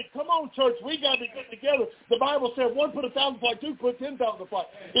 Somebody, come on, church. We got to get together. The Bible said 1 put 1,000 flight, 2 put 10,000 flight.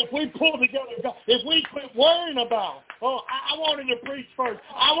 If we pull together, if we quit worrying about, I wanted to preach first.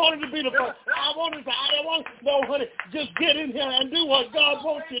 I wanted to be the first. No, honey, just get in here and do what God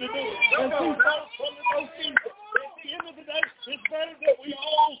wants you to do. And see folks from those people. At the end of the today. It's better that we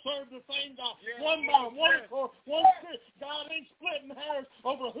all serve the same God. One mind, one accord, one spirit. God ain't splitting hairs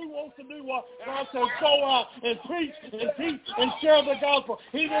over who wants to do what. God says go out and preach and teach and share the gospel.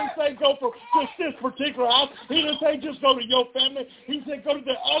 He didn't say go for just this particular house. He didn't say just go to your family. He said go to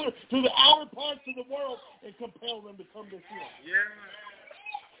the outer parts of the world and compel them to come to Him.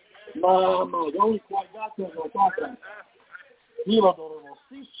 The only quite got that no talking.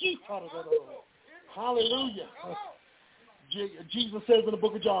 Hallelujah. Jesus says in the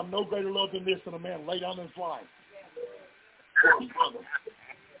book of John, no greater love than this than a man lay down his life for his brother.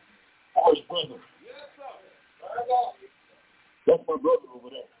 For his brother. That's my brother over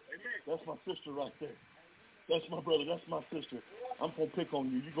there. That's my sister right there. That's my brother. That's my sister. I'm going to pick on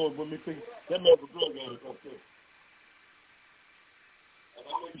you. You go with me. That man's a drug addict right there. And I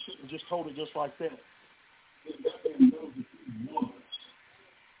know you shouldn't have just told it just like that. That man knows that he was.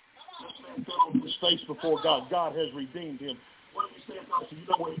 This man fell on his face before God. God has redeemed him. What did he say about you? You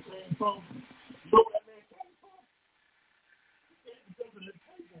know where he came from? You know where that man came from? He came because of the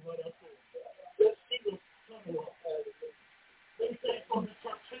table right up there. That single tunnel up there. They came from the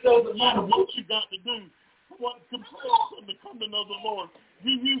church. It doesn't matter what you got to do. What compels them to come to know the Lord.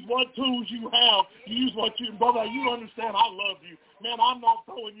 You use what tools you have. You use what you, brother, you understand I love you. Man, I'm not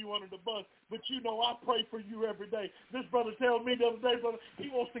throwing you under the bus, but you know I pray for you every day. This brother tells me the other day, brother, he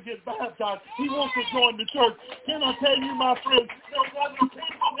wants to get baptized. He wants to join the church. Can I tell you, my friends, there's other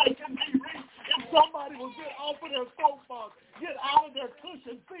people that can be reached if somebody will get off of their soapbox, get out of their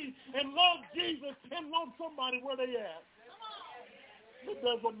cushion seat, and love Jesus and love somebody where they at. It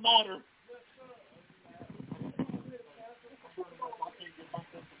doesn't matter.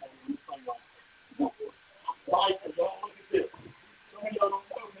 Right, and y'all look at this. Some of y'all don't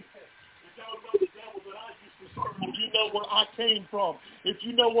know me. If y'all know the devil that I used to serve, if you know where I came from, if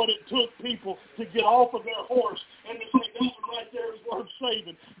you know what it took people to get off of their horse and to say that one right there is worth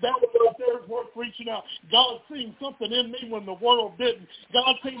saving, that one right there is worth reaching out. God seen something in me when the world didn't.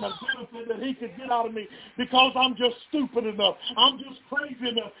 God seen a benefit that He could get out of me because I'm just stupid enough. I'm just crazy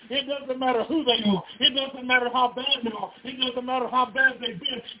enough. It doesn't matter who they are. It doesn't matter how bad they are. It doesn't matter how bad they've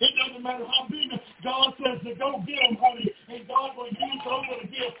been. It doesn't matter how big. God says to go get them, honey, and God will use those to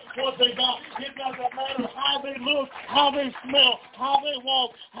give what they got. It doesn't matter how they look, how they smell, how they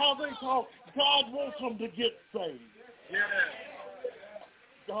walk, how they talk. God wants them to get saved.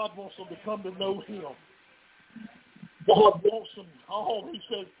 God wants them to come to know Him. God wants them. Oh, He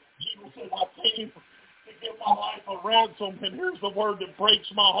says, Jesus says, I came to give my life a ransom, and here's the word that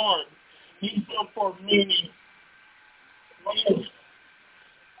breaks my heart. He said, for many.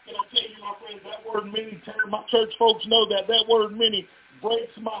 Can I tell you, my friends, that word many, my church folks know that word many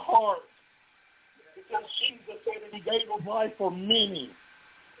breaks my heart. Because Jesus said that He gave His life for many.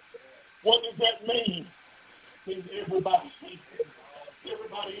 What does that mean? It means everybody ain't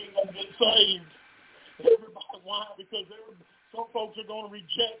going to get saved. Everybody, why? Because some folks are going to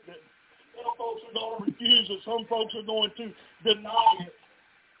reject it. Some folks are going to refuse it. Some folks are going to deny it.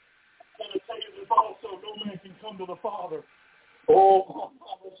 And I tell you this also, no man can come to the Father. Oh, my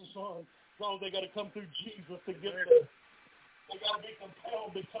Father's the Son. So they got to come through Jesus to get there. They got to be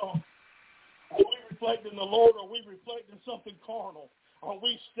compelled to come. Are we reflecting the Lord, or are we reflecting something carnal? Are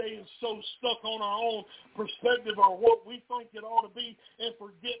we staying so stuck on our own perspective or what we think it ought to be and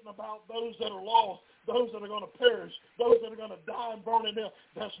forgetting about those that are lost, those that are going to perish, those that are going to die and burn in hell?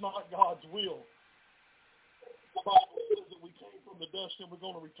 That's not God's will. The Bible says that we came from the dust and we're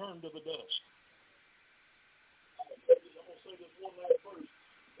going to return to the dust. I'm going to say this one last verse,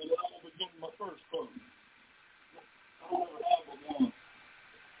 and then I'm going to begin my first verse. I don't ever have but one.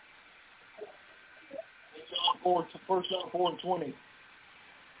 In John 4, 1 John 4:20.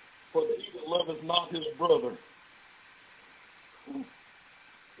 For he that loveth not his brother, whom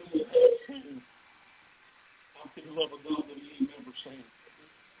he has seen, how can he love a God that he ain't never seen?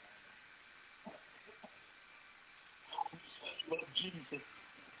 How can you say you love Jesus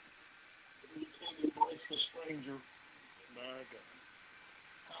when you can't embrace the stranger? My God.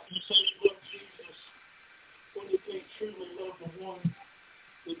 How can you say you love Jesus when you can't truly love the one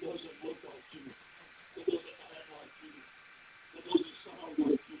that doesn't look like you, that doesn't act like you, that doesn't sound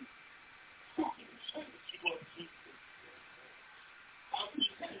like you? How can you say that you love Jesus? How can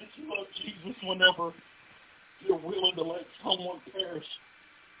you say that you love Jesus whenever you're willing to let someone perish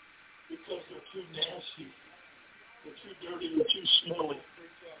because they're too nasty, they're too dirty, they're too smelly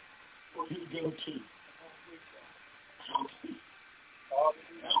for you to go to? How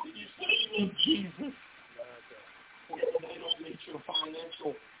can you say you love Jesus whenever they don't meet your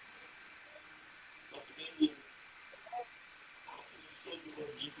financial opinion? How can you say you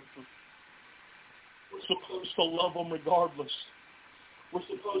love Jesus supposed to love them regardless. We're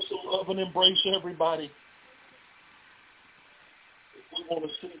supposed to love and embrace everybody. If we want to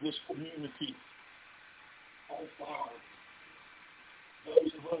see this community on fire,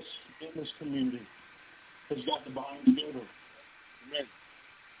 those of us in this community has got to bind together. Amen.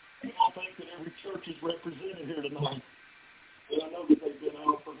 And I think that every church is represented here tonight. And I know that they've been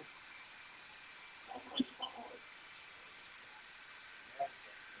offered. I praise my heart.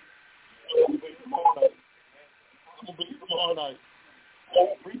 I'm going to be tomorrow night. I'm going to be tomorrow night. I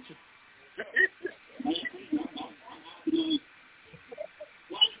won't preach it.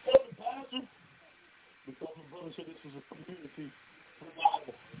 Why you coming, Pastor? Because my brother said this is a community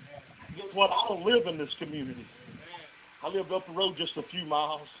revival. Guess what? I don't live in this community. I live up the road just a few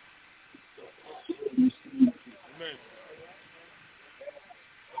miles. Amen.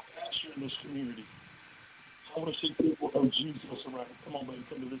 Pastor in this community. I want to see people know Jesus around. Come on, baby,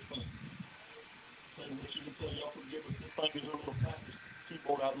 come to this thing. Saying what you can tell y'all forgive us. This thing is a little practice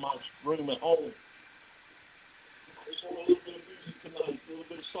keyboard out of my room at home. I just want a little bit of music tonight, a little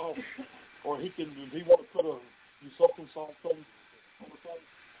bit of song. Or if he want to put a something song on the thing,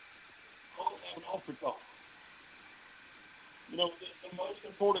 I'll have an altar call. You know, the most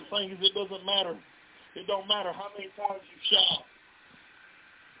important thing is it doesn't matter. It don't matter how many times you shout.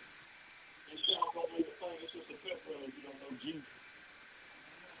 And shout don't mean a thing. It's just a pep rally if you don't know Jesus.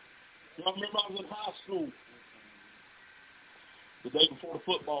 I remember I was in high school. The day before the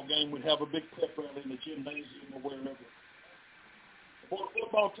football game, we'd have a big pep rally in the gymnasium or wherever. Before the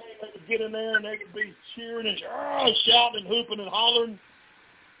football team, they would get in there and they would be cheering and shouting and hooping and hollering.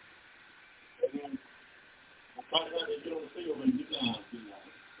 And then right now they get on the field and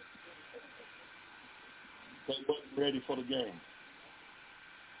they wasn't ready for the game.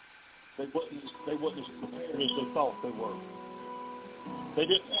 They wasn't as prepared as they thought they were. They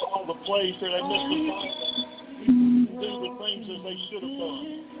didn't have all the plays there. They missed the time to do the things as they should have done.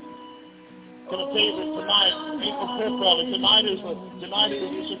 Can I tell you that tonight ain't no pep rally. Tonight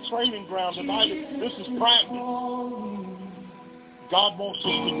is a training ground. This is practice. God wants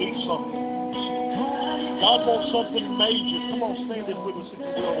us to do something. God wants something major. Come on, stand in with us if you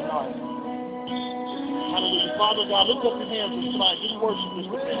will tonight. Hallelujah. Father God, lift up your hands tonight. Just worship this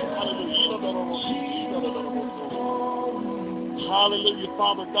with me. Hallelujah. Hallelujah,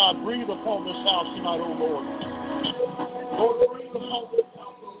 Father God. Breathe upon this house tonight, oh Lord. Lord, breathe upon this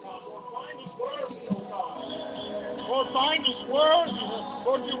house, oh God. Lord, find us worthy, oh God. Lord, find us worthy.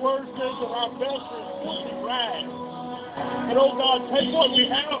 Lord, your word says that our best is filthy rags. And oh God, take what we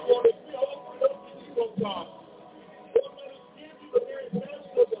have, Lord, and we offer it up to you, oh God. Lord, let us give you the very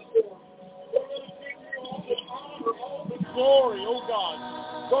best of us, Lord. Lord, let us give you all the honor, all the glory, oh God.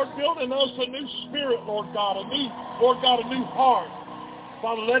 Lord, build in us a new spirit, Lord God, a new heart.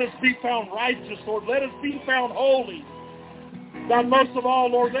 Father, let us be found righteous, Lord. Let us be found holy. God, most of all,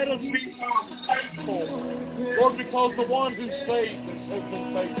 Lord, let us be found faithful. Lord, because the one who saved us has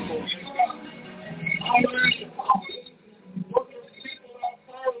been faithful.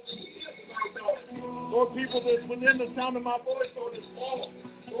 Lord, people that's within the sound of my voice, Lord, is fallen.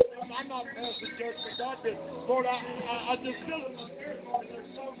 Lord, I'm not Pastor Judge, but God did. Lord, I just feel in my spirit, Lord,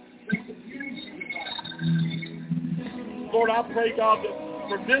 there's so confusion. Lord, I pray, God, that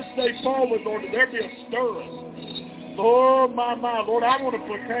from this day forward, Lord, that there be a stirring. Lord, my, Lord, I want to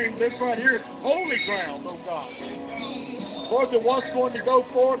proclaim this right here is holy ground, oh God. Lord, that what's going to go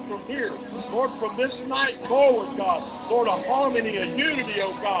forth from here, Lord, from this night forward, God, Lord, a harmony, a unity,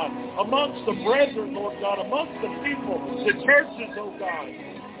 oh God, amongst the brethren, Lord God, amongst the people, the churches, oh God.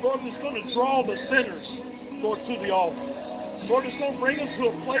 Lord, it's going to draw the sinners, Lord, to the altar. Lord, it's going to bring us to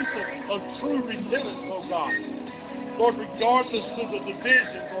a place of true repentance, oh God. Lord, regardless to the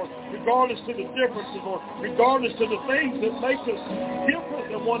divisions, Lord, regardless to the differences, Lord, regardless to the things that make us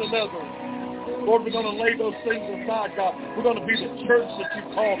different than one another, Lord, we're going to lay those things aside, God. We're going to be the church that you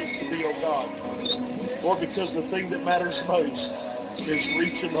called us to be, oh God. Lord, because the thing that matters most is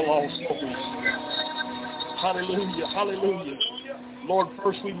reaching the lost souls. Hallelujah, hallelujah. Lord,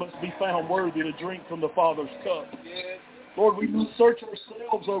 first we must be found worthy to drink from the Father's cup. Lord, we must search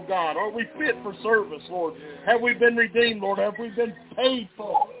ourselves, oh God. Are we fit for service, Lord? Have we been redeemed, Lord? Have we been paid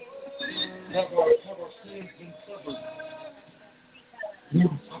for? Have our sins been covered?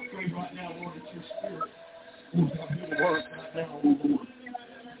 Lord, I pray right now, Lord, that your Spirit will do the work right now, oh Lord.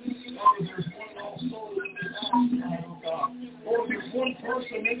 Lord, there's one lost soul in this house tonight, oh God. Lord, there's one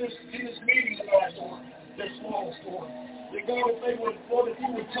person in this meeting tonight, Lord, that's lost, Lord. That God, if they would, Lord, if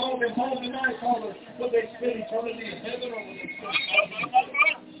you would call them home tonight, Father, would they spend eternity in heaven or would they spend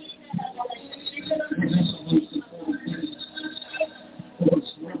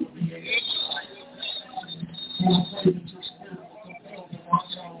So I pray that your spirit will compel them right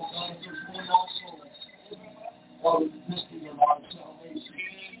now, oh God, if there's one lost soul. Father, this be your life salvation.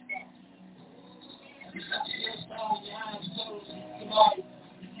 And you have your heads bowed and your eyes closed tonight.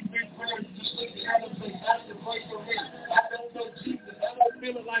 If you've been praying, just lift your hand and say, Pastor, pray for me. I don't know Jesus. I don't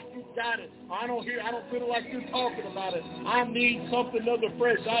feel it like you got it. I don't feel it like you're talking about it. I need something other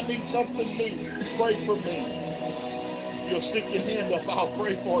fresh. I need something new. Pray for me. You'll stick your hand up. I'll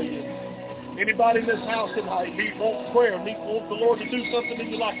pray for you. Anybody in this house tonight wants prayer, wants the Lord to do something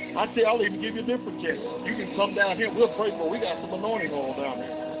in your life, I tell you, I'll even give you a different chance. You can come down here. We'll pray for you. We got some anointing oil down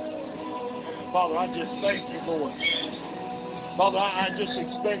here. Father, I just thank you, Lord. Father, I just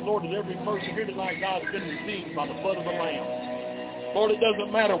expect, Lord, that every person here tonight, God, has been redeemed by the blood of the Lamb. Lord, it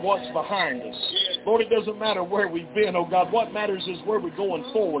doesn't matter what's behind us. Lord, it doesn't matter where we've been, oh God. What matters is where we're going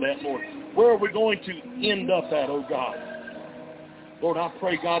forward at, Lord. Where are we going to end up at, oh God? Lord, I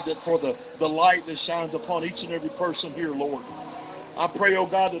pray, God, that for the light that shines upon each and every person here, Lord. I pray, oh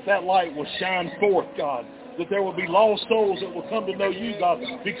God, that light will shine forth, God. That there will be lost souls that will come to know you, God,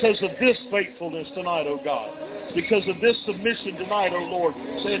 because of this faithfulness tonight, oh God. Because of this submission tonight, oh Lord,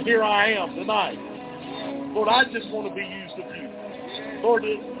 saying, here I am tonight. Lord, I just want to be used of you. Lord,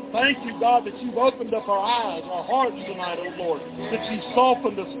 thank you, God, that you've opened up our eyes, our hearts tonight, oh Lord. That you've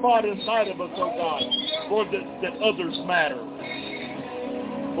softened the spot inside of us, oh God. Lord, that others matter.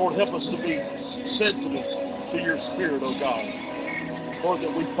 Lord, help us to be sensitive to your spirit, oh God. Lord,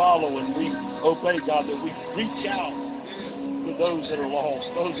 that we follow and we obey, God, that we reach out to those that are lost,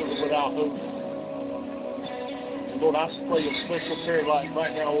 those that are without hope. And Lord, I pray a special prayer right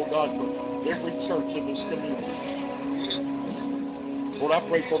now, oh God, for every church in this community. Lord, I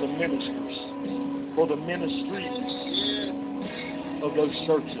pray for the ministers, for the ministries of those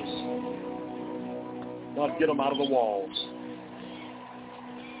churches. God, get them out of the walls.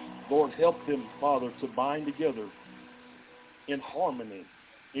 Lord, help them, Father, to bind together in harmony,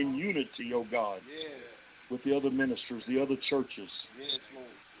 in unity, oh God, with the other ministers, the other churches. Yes,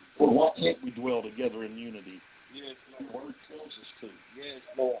 Lord. Lord, why can't we dwell together in unity? Yes, The Word tells us to. yes,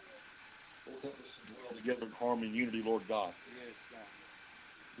 Lord. Lord, help us to dwell together in harmony and unity, Lord God. Yes,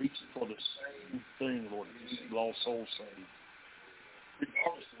 God. Reaching for the same thing, Lord, to see lost souls saved.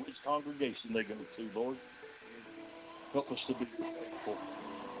 Regardless of which congregation they go to, Lord, help us to be faithful.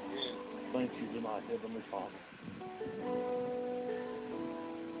 Thank you tonight, Heavenly Father.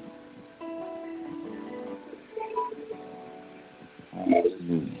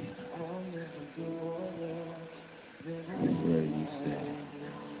 Hallelujah.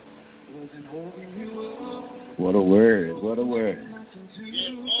 What a word, what a word.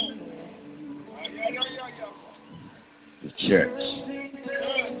 The church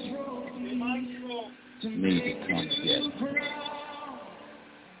needs to come together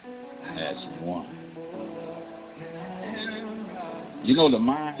as one. You know, the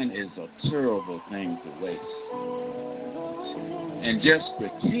mind is a terrible thing to waste. And just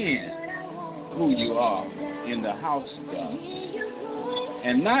pretend who you are in the house of God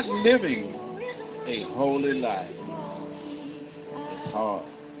and not living a holy life. It's hard.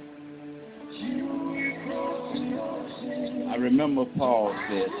 I remember Paul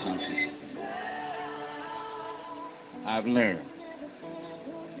said something. I've learned.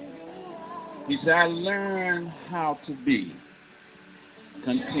 He said, I learned how to be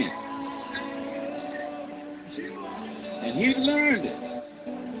content. And he learned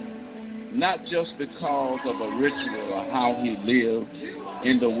it not just because of a ritual or how he lived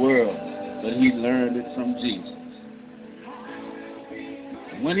in the world, but he learned it from Jesus.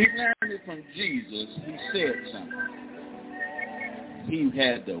 And when he learned it from Jesus, he said something. He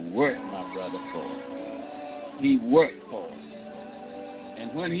had to work, my brother, for it. He worked for it.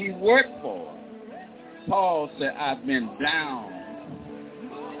 And when he worked for it, Paul said, I've been down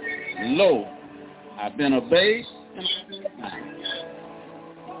low. I've been abased and I've been down.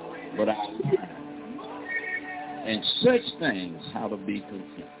 But I learned in such things how to be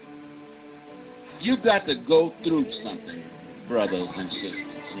content. You got to go through something, brothers and sisters.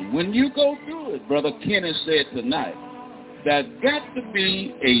 And when you go through it, Brother Kenny said tonight, there's got to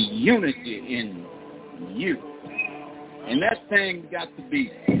be a unity in you. And that thing got to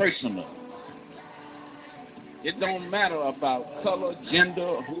be personal. It don't matter about color,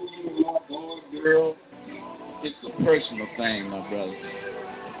 gender, who you are, boy, girl. It's a personal thing, my brother.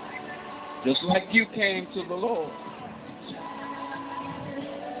 Just like you came to the Lord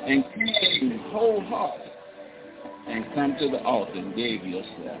and came wholehearted and come to the altar and gave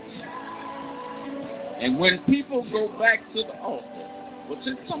yourself. And when people go back to the altar, which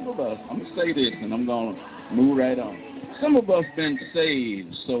is some of us, I'm going to say this and I'm going to move right on. Some of us been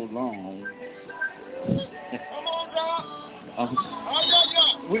saved so long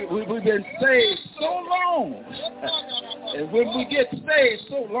We've been saved so long. And when we get saved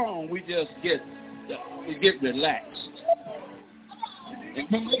so long, we just get relaxed. And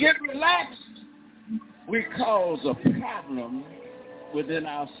when we get relaxed, we cause a problem within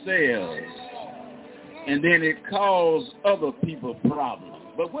ourselves. And then it causes other people problems.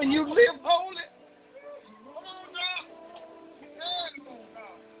 But when you live holy,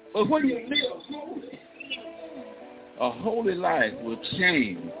 a holy life will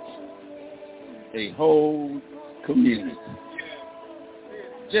change a whole community.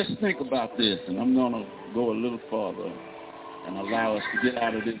 Just think about this, and I'm going to go a little further and allow us to get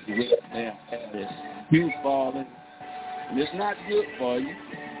out of this this dew falling. And it's not good for you,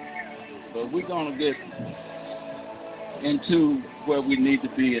 but we're going to get into where we need to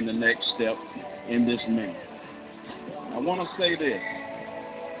be in the next step in this minute. I want to say this.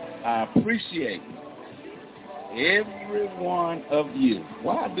 I appreciate every one of you.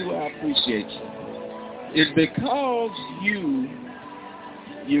 Why do I appreciate you? It's because you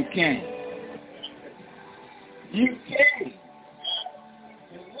can. You can.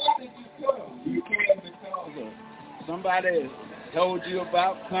 And why did you come? You came because of somebody told you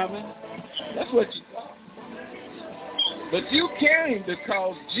about coming. That's what you thought. But you came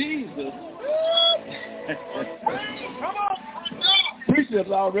because Jesus. Come on.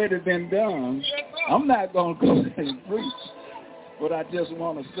 Preaching's already been done. I'm not going to go and preach, but I just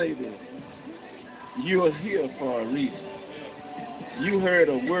want to say this. You are here for a reason. You heard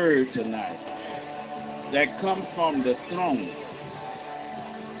a word tonight that comes from the throne.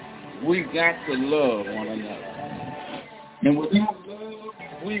 We got to love one another. And without love,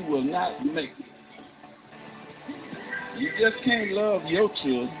 we will not make it. You just can't love your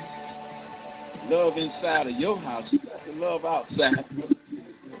children. Love inside of your house. You got to love outside.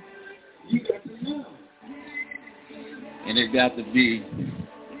 You got to love. And it got to be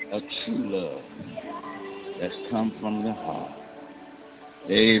a true love that's come from the heart.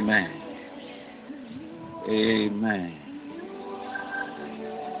 Amen. Amen.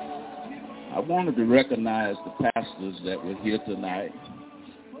 I wanted to recognize the pastors that were here tonight,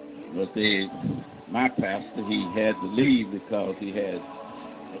 but my pastor, he had to leave because he had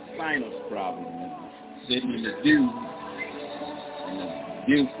a sinus problem, sitting in the dew, and the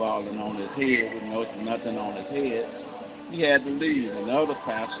dew falling on his head with nothing on his head. He had to leave. And the other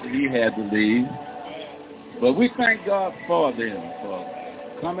pastor, he had to leave. But we thank God for them, for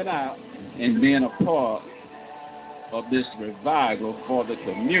coming out and being a part of this revival for the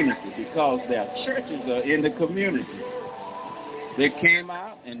community, because their churches are in the community. They came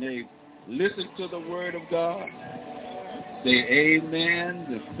out and they listened to the word of God. They amen,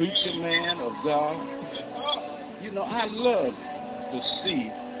 the preacher man of God. You know, I love to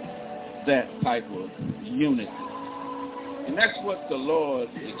see that type of unity. And that's what the Lord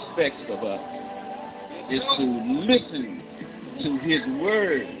expects of us, is to listen to his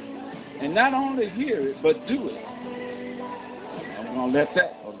word. And not only hear it, but do it. I'm going to let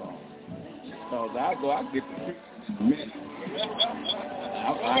that alone. Because I get to preach in a minute.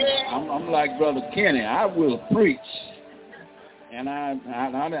 I'm like Brother Kenny. I will preach. And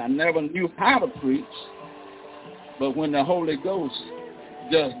I never knew how to preach. But when the Holy Ghost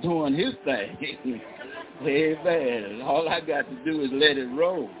just doing his thing, amen, all I got to do is let it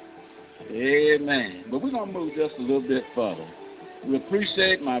roll. Amen. But we're going to move just a little bit further. We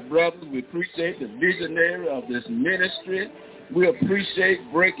appreciate my brothers. We appreciate the visionary of this ministry. We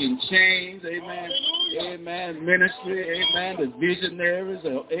appreciate breaking chains. Amen. Amen. Ministry. Amen. The visionaries.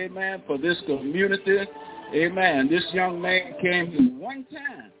 Amen. For this community. Amen. This young man came here one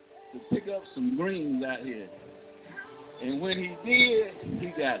time to pick up some greens out here. And when he did, he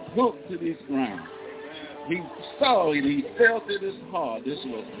got hooked to this ground. He saw it. He felt it in his heart. This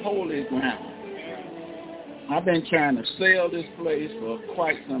was holy ground. I've been trying to sell this place for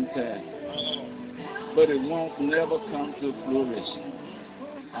quite some time, but it won't never come to fruition.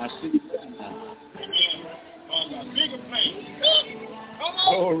 I see that now.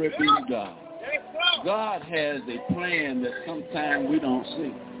 Glory be to God. God has a plan that sometimes we don't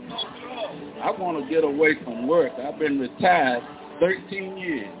see. I want to get away from work. I've been retired 13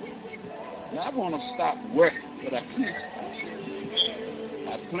 years. And I want to stop working, but I can't.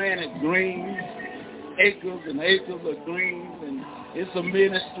 I planted greens, acres and acres of greens, and it's a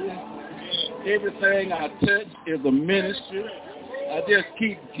ministry. Everything I touch is a ministry. I just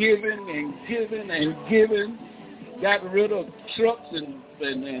keep giving and giving and giving. Got rid of trucks and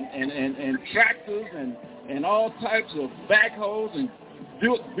tractors and all types of backhoes and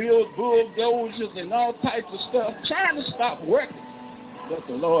build bulldozers and all types of stuff, trying to stop working. But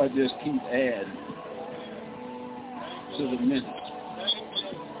the Lord just keeps adding. to the ministry.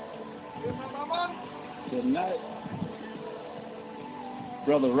 Tonight,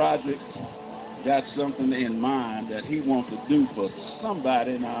 Brother Roderick got something in mind that he wants to do for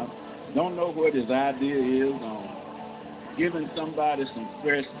somebody. Now, don't know what his idea is on giving somebody some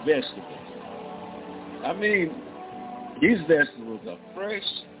fresh vegetables. I mean, these vegetables are fresh.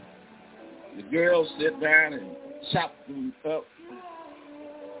 The girls sit down and chop them up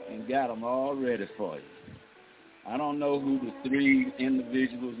and got them all ready for you. I don't know who the three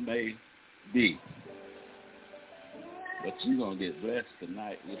individuals may be, but you're going to get blessed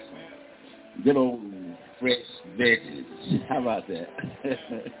tonight with some good old fresh veggies. How about that?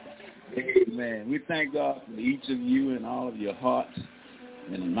 Amen. We thank God for each of you and all of your hearts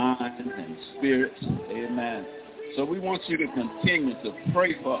and minds and spirits. Amen. So we want you to continue to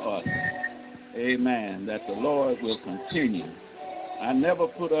pray for us. Amen. That the Lord will continue. I never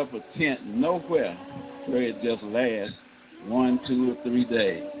put up a tent nowhere where it just lasts 1, 2, or 3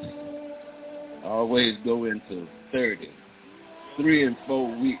 days. I always go into 30, 3 and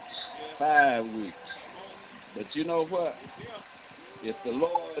 4 weeks, 5 weeks. But you know what? If the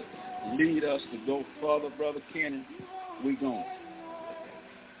Lord lead us to go further, Brother Kenny, we going.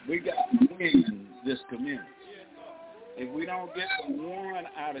 We got to win this community. If we don't get one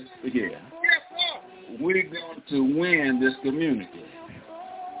out of here, we're going to win this community.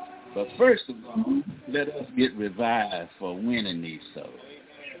 But first of all, let us get revived for winning these souls.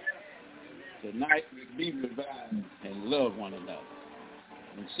 Tonight, we be revived and love one another.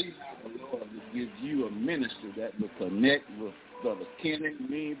 And see how the Lord will give you a ministry that will connect with Brother Kenny,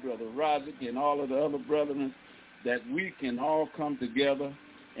 me, Brother Roderick, and all of the other brethren, that we can all come together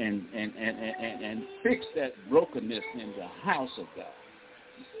and fix that brokenness in the house of God.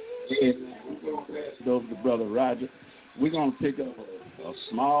 And we're going to pass it over to Brother Roger. We're going to pick up a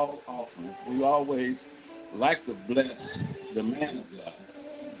small offering. We always like to bless the man of God.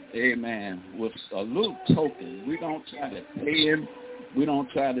 Amen. With a little token. We don't try to pay him. We don't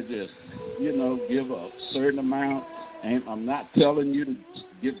try to just, give a certain amount. And I'm not telling you to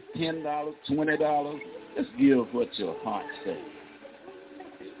give $10, $20. Just give what your heart says.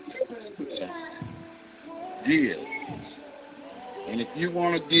 Give. And if you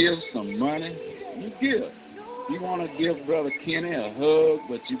want to give some money, you give. You want to give Brother Kenny a hug,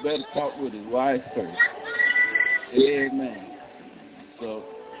 but you better talk with his wife first. Amen. So,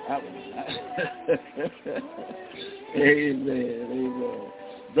 amen.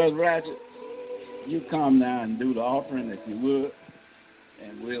 Brother Roger, you come now and do the offering if you would,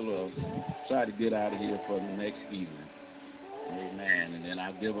 and we'll try to get out of here for the next evening. Amen. And then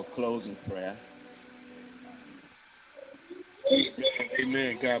I'll give a closing prayer.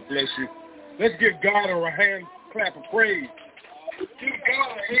 Amen. God bless you. Let's give God a hand clap of praise. Give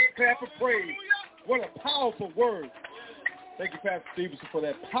God a hand clap of praise. What a powerful word. Thank you, Pastor Stevenson, for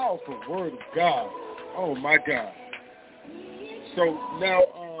that powerful word of God. Oh, my God. So now,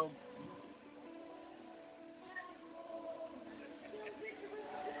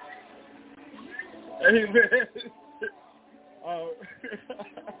 amen.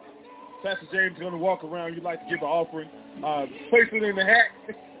 Pastor James is going to walk around. You'd like to give an offering. Place it in the hat.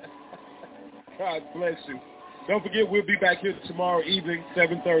 God bless you. Don't forget, we'll be back here tomorrow evening,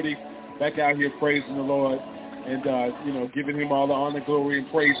 7:30, back out here praising the Lord and, giving him all the honor, glory, and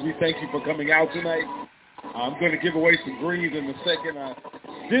praise. We thank you for coming out tonight. I'm going to give away some greens in a second. I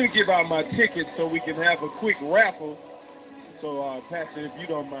did give out my tickets so we can have a quick raffle. So, Pastor, if you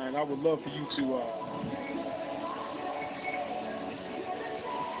don't mind, I would love for you to...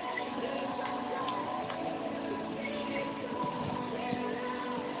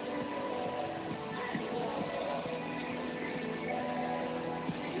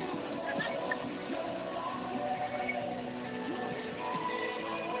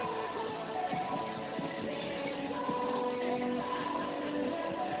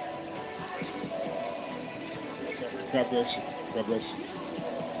 God bless you. God bless you.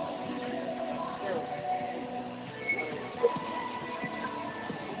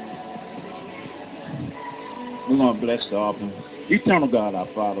 We're going to bless the offering. Eternal God, our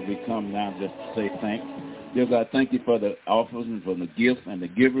Father, we come now just to say thanks. Dear God, thank you for the offers and for the gifts and the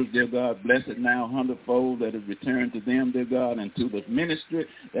givers, dear God. Bless it now 100-fold, that it return to them, dear God, and to the ministry,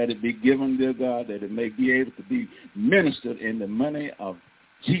 that it be given, dear God, that it may be able to be ministered in the money of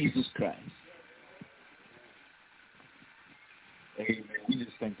Jesus Christ. Amen. We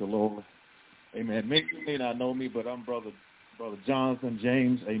just thank the Lord. Amen. Many of you may not know me, but I'm Brother Jonathan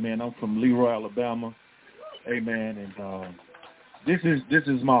James. Amen. I'm from Leroy, Alabama. Amen. And this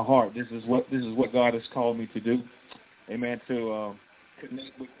is my heart. This is what God has called me to do. Amen. To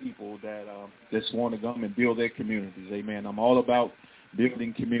connect with people that just want to come and build their communities. Amen. I'm all about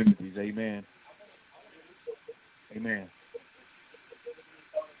building communities. Amen. Amen.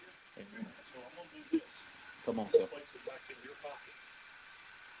 Amen. Come on, sir.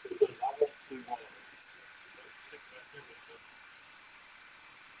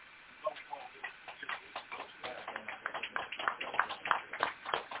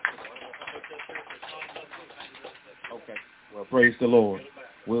 Okay. Well, praise the Lord.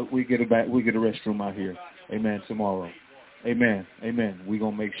 We get it back. We get a restroom out here. Amen. Tomorrow. Amen. Amen. We're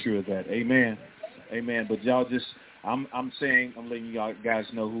gonna make sure of that. Amen. Amen. But y'all just, I'm letting you guys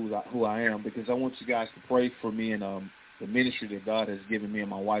know who I am, because I want you guys to pray for me and the ministry that God has given me and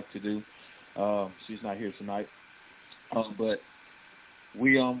my wife to do. She's not here tonight, but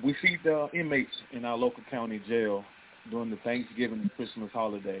we feed the inmates in our local county jail during the Thanksgiving and Christmas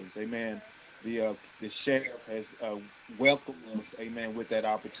holidays. Amen. The sheriff has welcomed us, amen, with that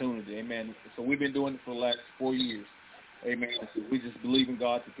opportunity. Amen. So we've been doing it for the last 4 years. Amen. So we just believe in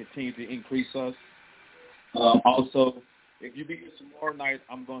God to continue to increase us. Also, if you be here tomorrow night,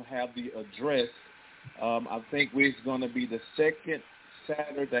 I'm going to have the address. I think it's going to be the second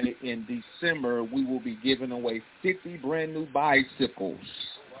Saturday in December. We will be giving away 50 brand new bicycles.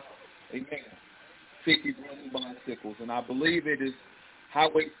 Amen. 50 brand new bicycles. And I believe it is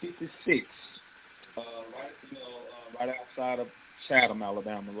Highway 56, right outside of Chatham,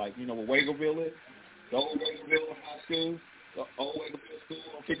 Alabama. Like, you know where Wagerville is? The old Wagerville High School? The old Wagerville School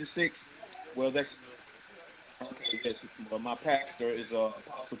on 56? Well, that's... Okay, yes. Well, my pastor is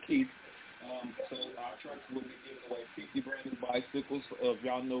Apostle Keith. So our church will be giving away 50 brand new bicycles. If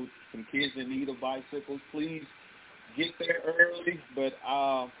y'all know some kids in need of bicycles, please get there early. But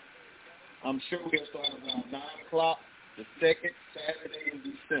I'm sure we'll start around 9 o'clock, the second Saturday in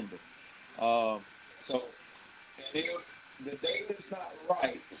December. So if the date is not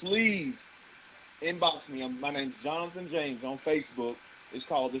right, please inbox me. My name's Jonathan James on Facebook. It's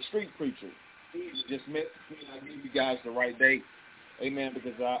called The Street Preacher. Just message me and I'll give you guys the right date. Amen,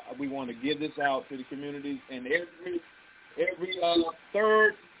 because we want to give this out to the communities, and every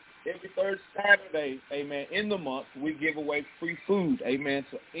third Saturday, amen, in the month, we give away free food, amen,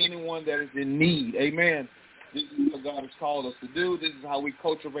 to anyone that is in need, amen. This is what God has called us to do. This is how we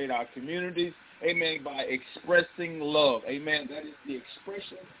cultivate our communities, amen, by expressing love, amen. That is the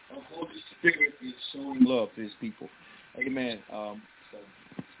expression of Holy Spirit, is showing love to his people, amen.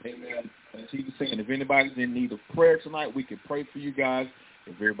 Amen. As he was saying, if anybody's in need of prayer tonight, we can pray for you guys.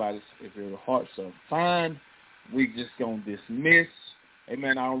 If your hearts are fine, we just going to dismiss.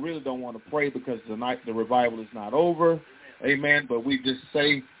 Amen. I really don't want to pray because tonight the revival is not over. Amen. But we just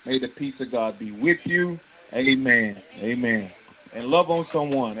say, may the peace of God be with you. Amen. Amen. And love on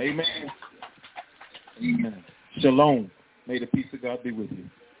someone. Amen. Amen. Shalom. May the peace of God be with you.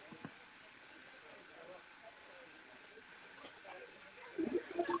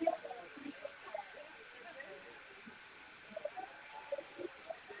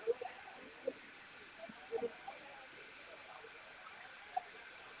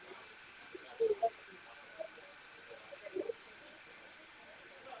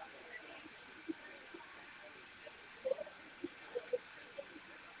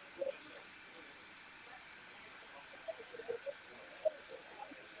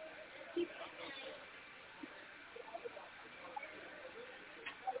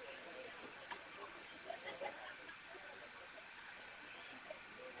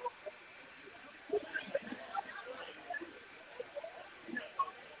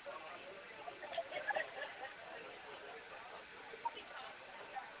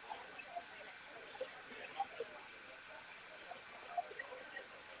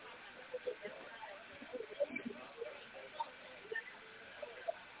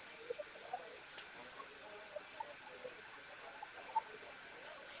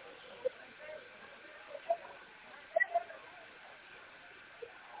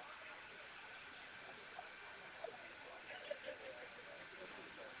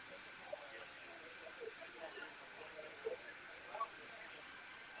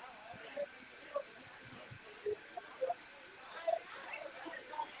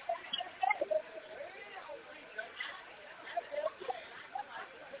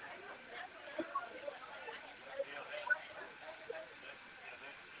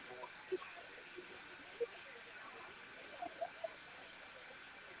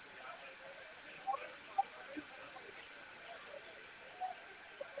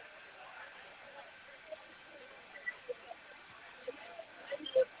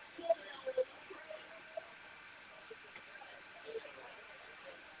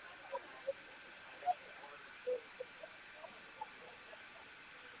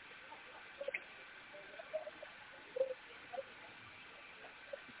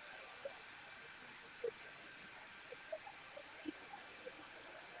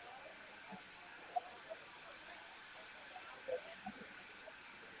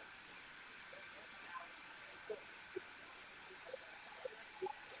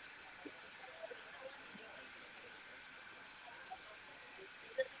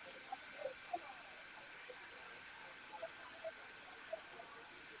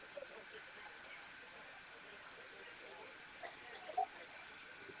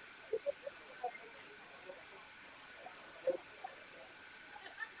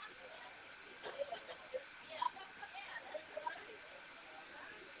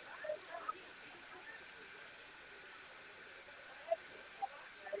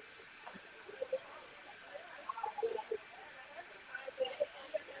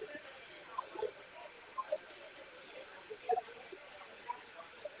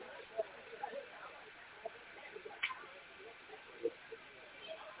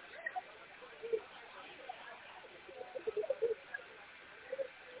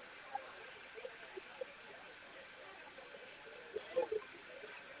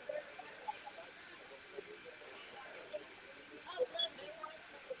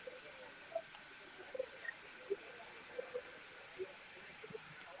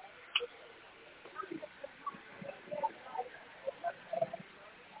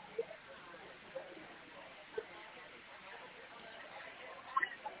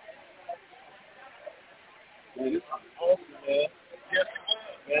 Man, this is awesome, man. Yes,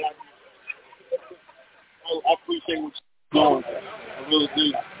 man. I appreciate what you're doing. I really do.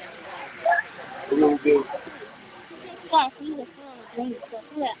 I really do.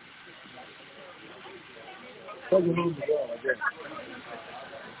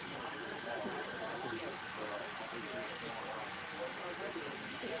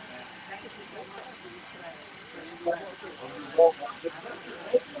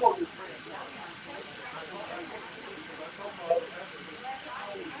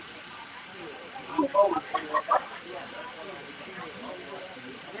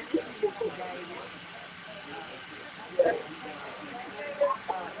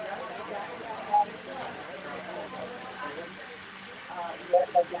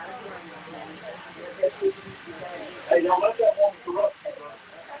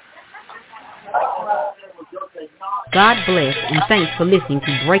 God bless and thanks for listening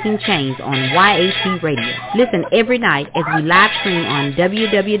to Breaking Chains on YAT Radio. Listen every night as we live stream on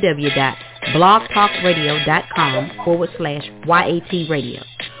www.blogtalkradio.com/YAT Radio.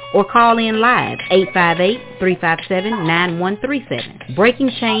 Or call in live 858-357-9137. Breaking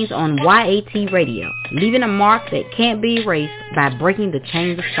Chains on YAT Radio, leaving a mark that can't be erased by breaking the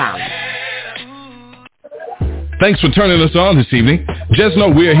chains of silence. Thanks for turning us on this evening. Just know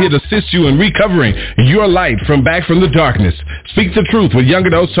we are here to assist you in recovering your light from back from the darkness. Speak the truth with Young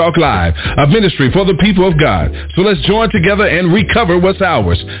Adults Talk Live, a ministry for the people of God. So let's join together and recover what's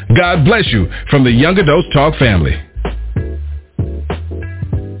ours. God bless you from the Young Adults Talk family.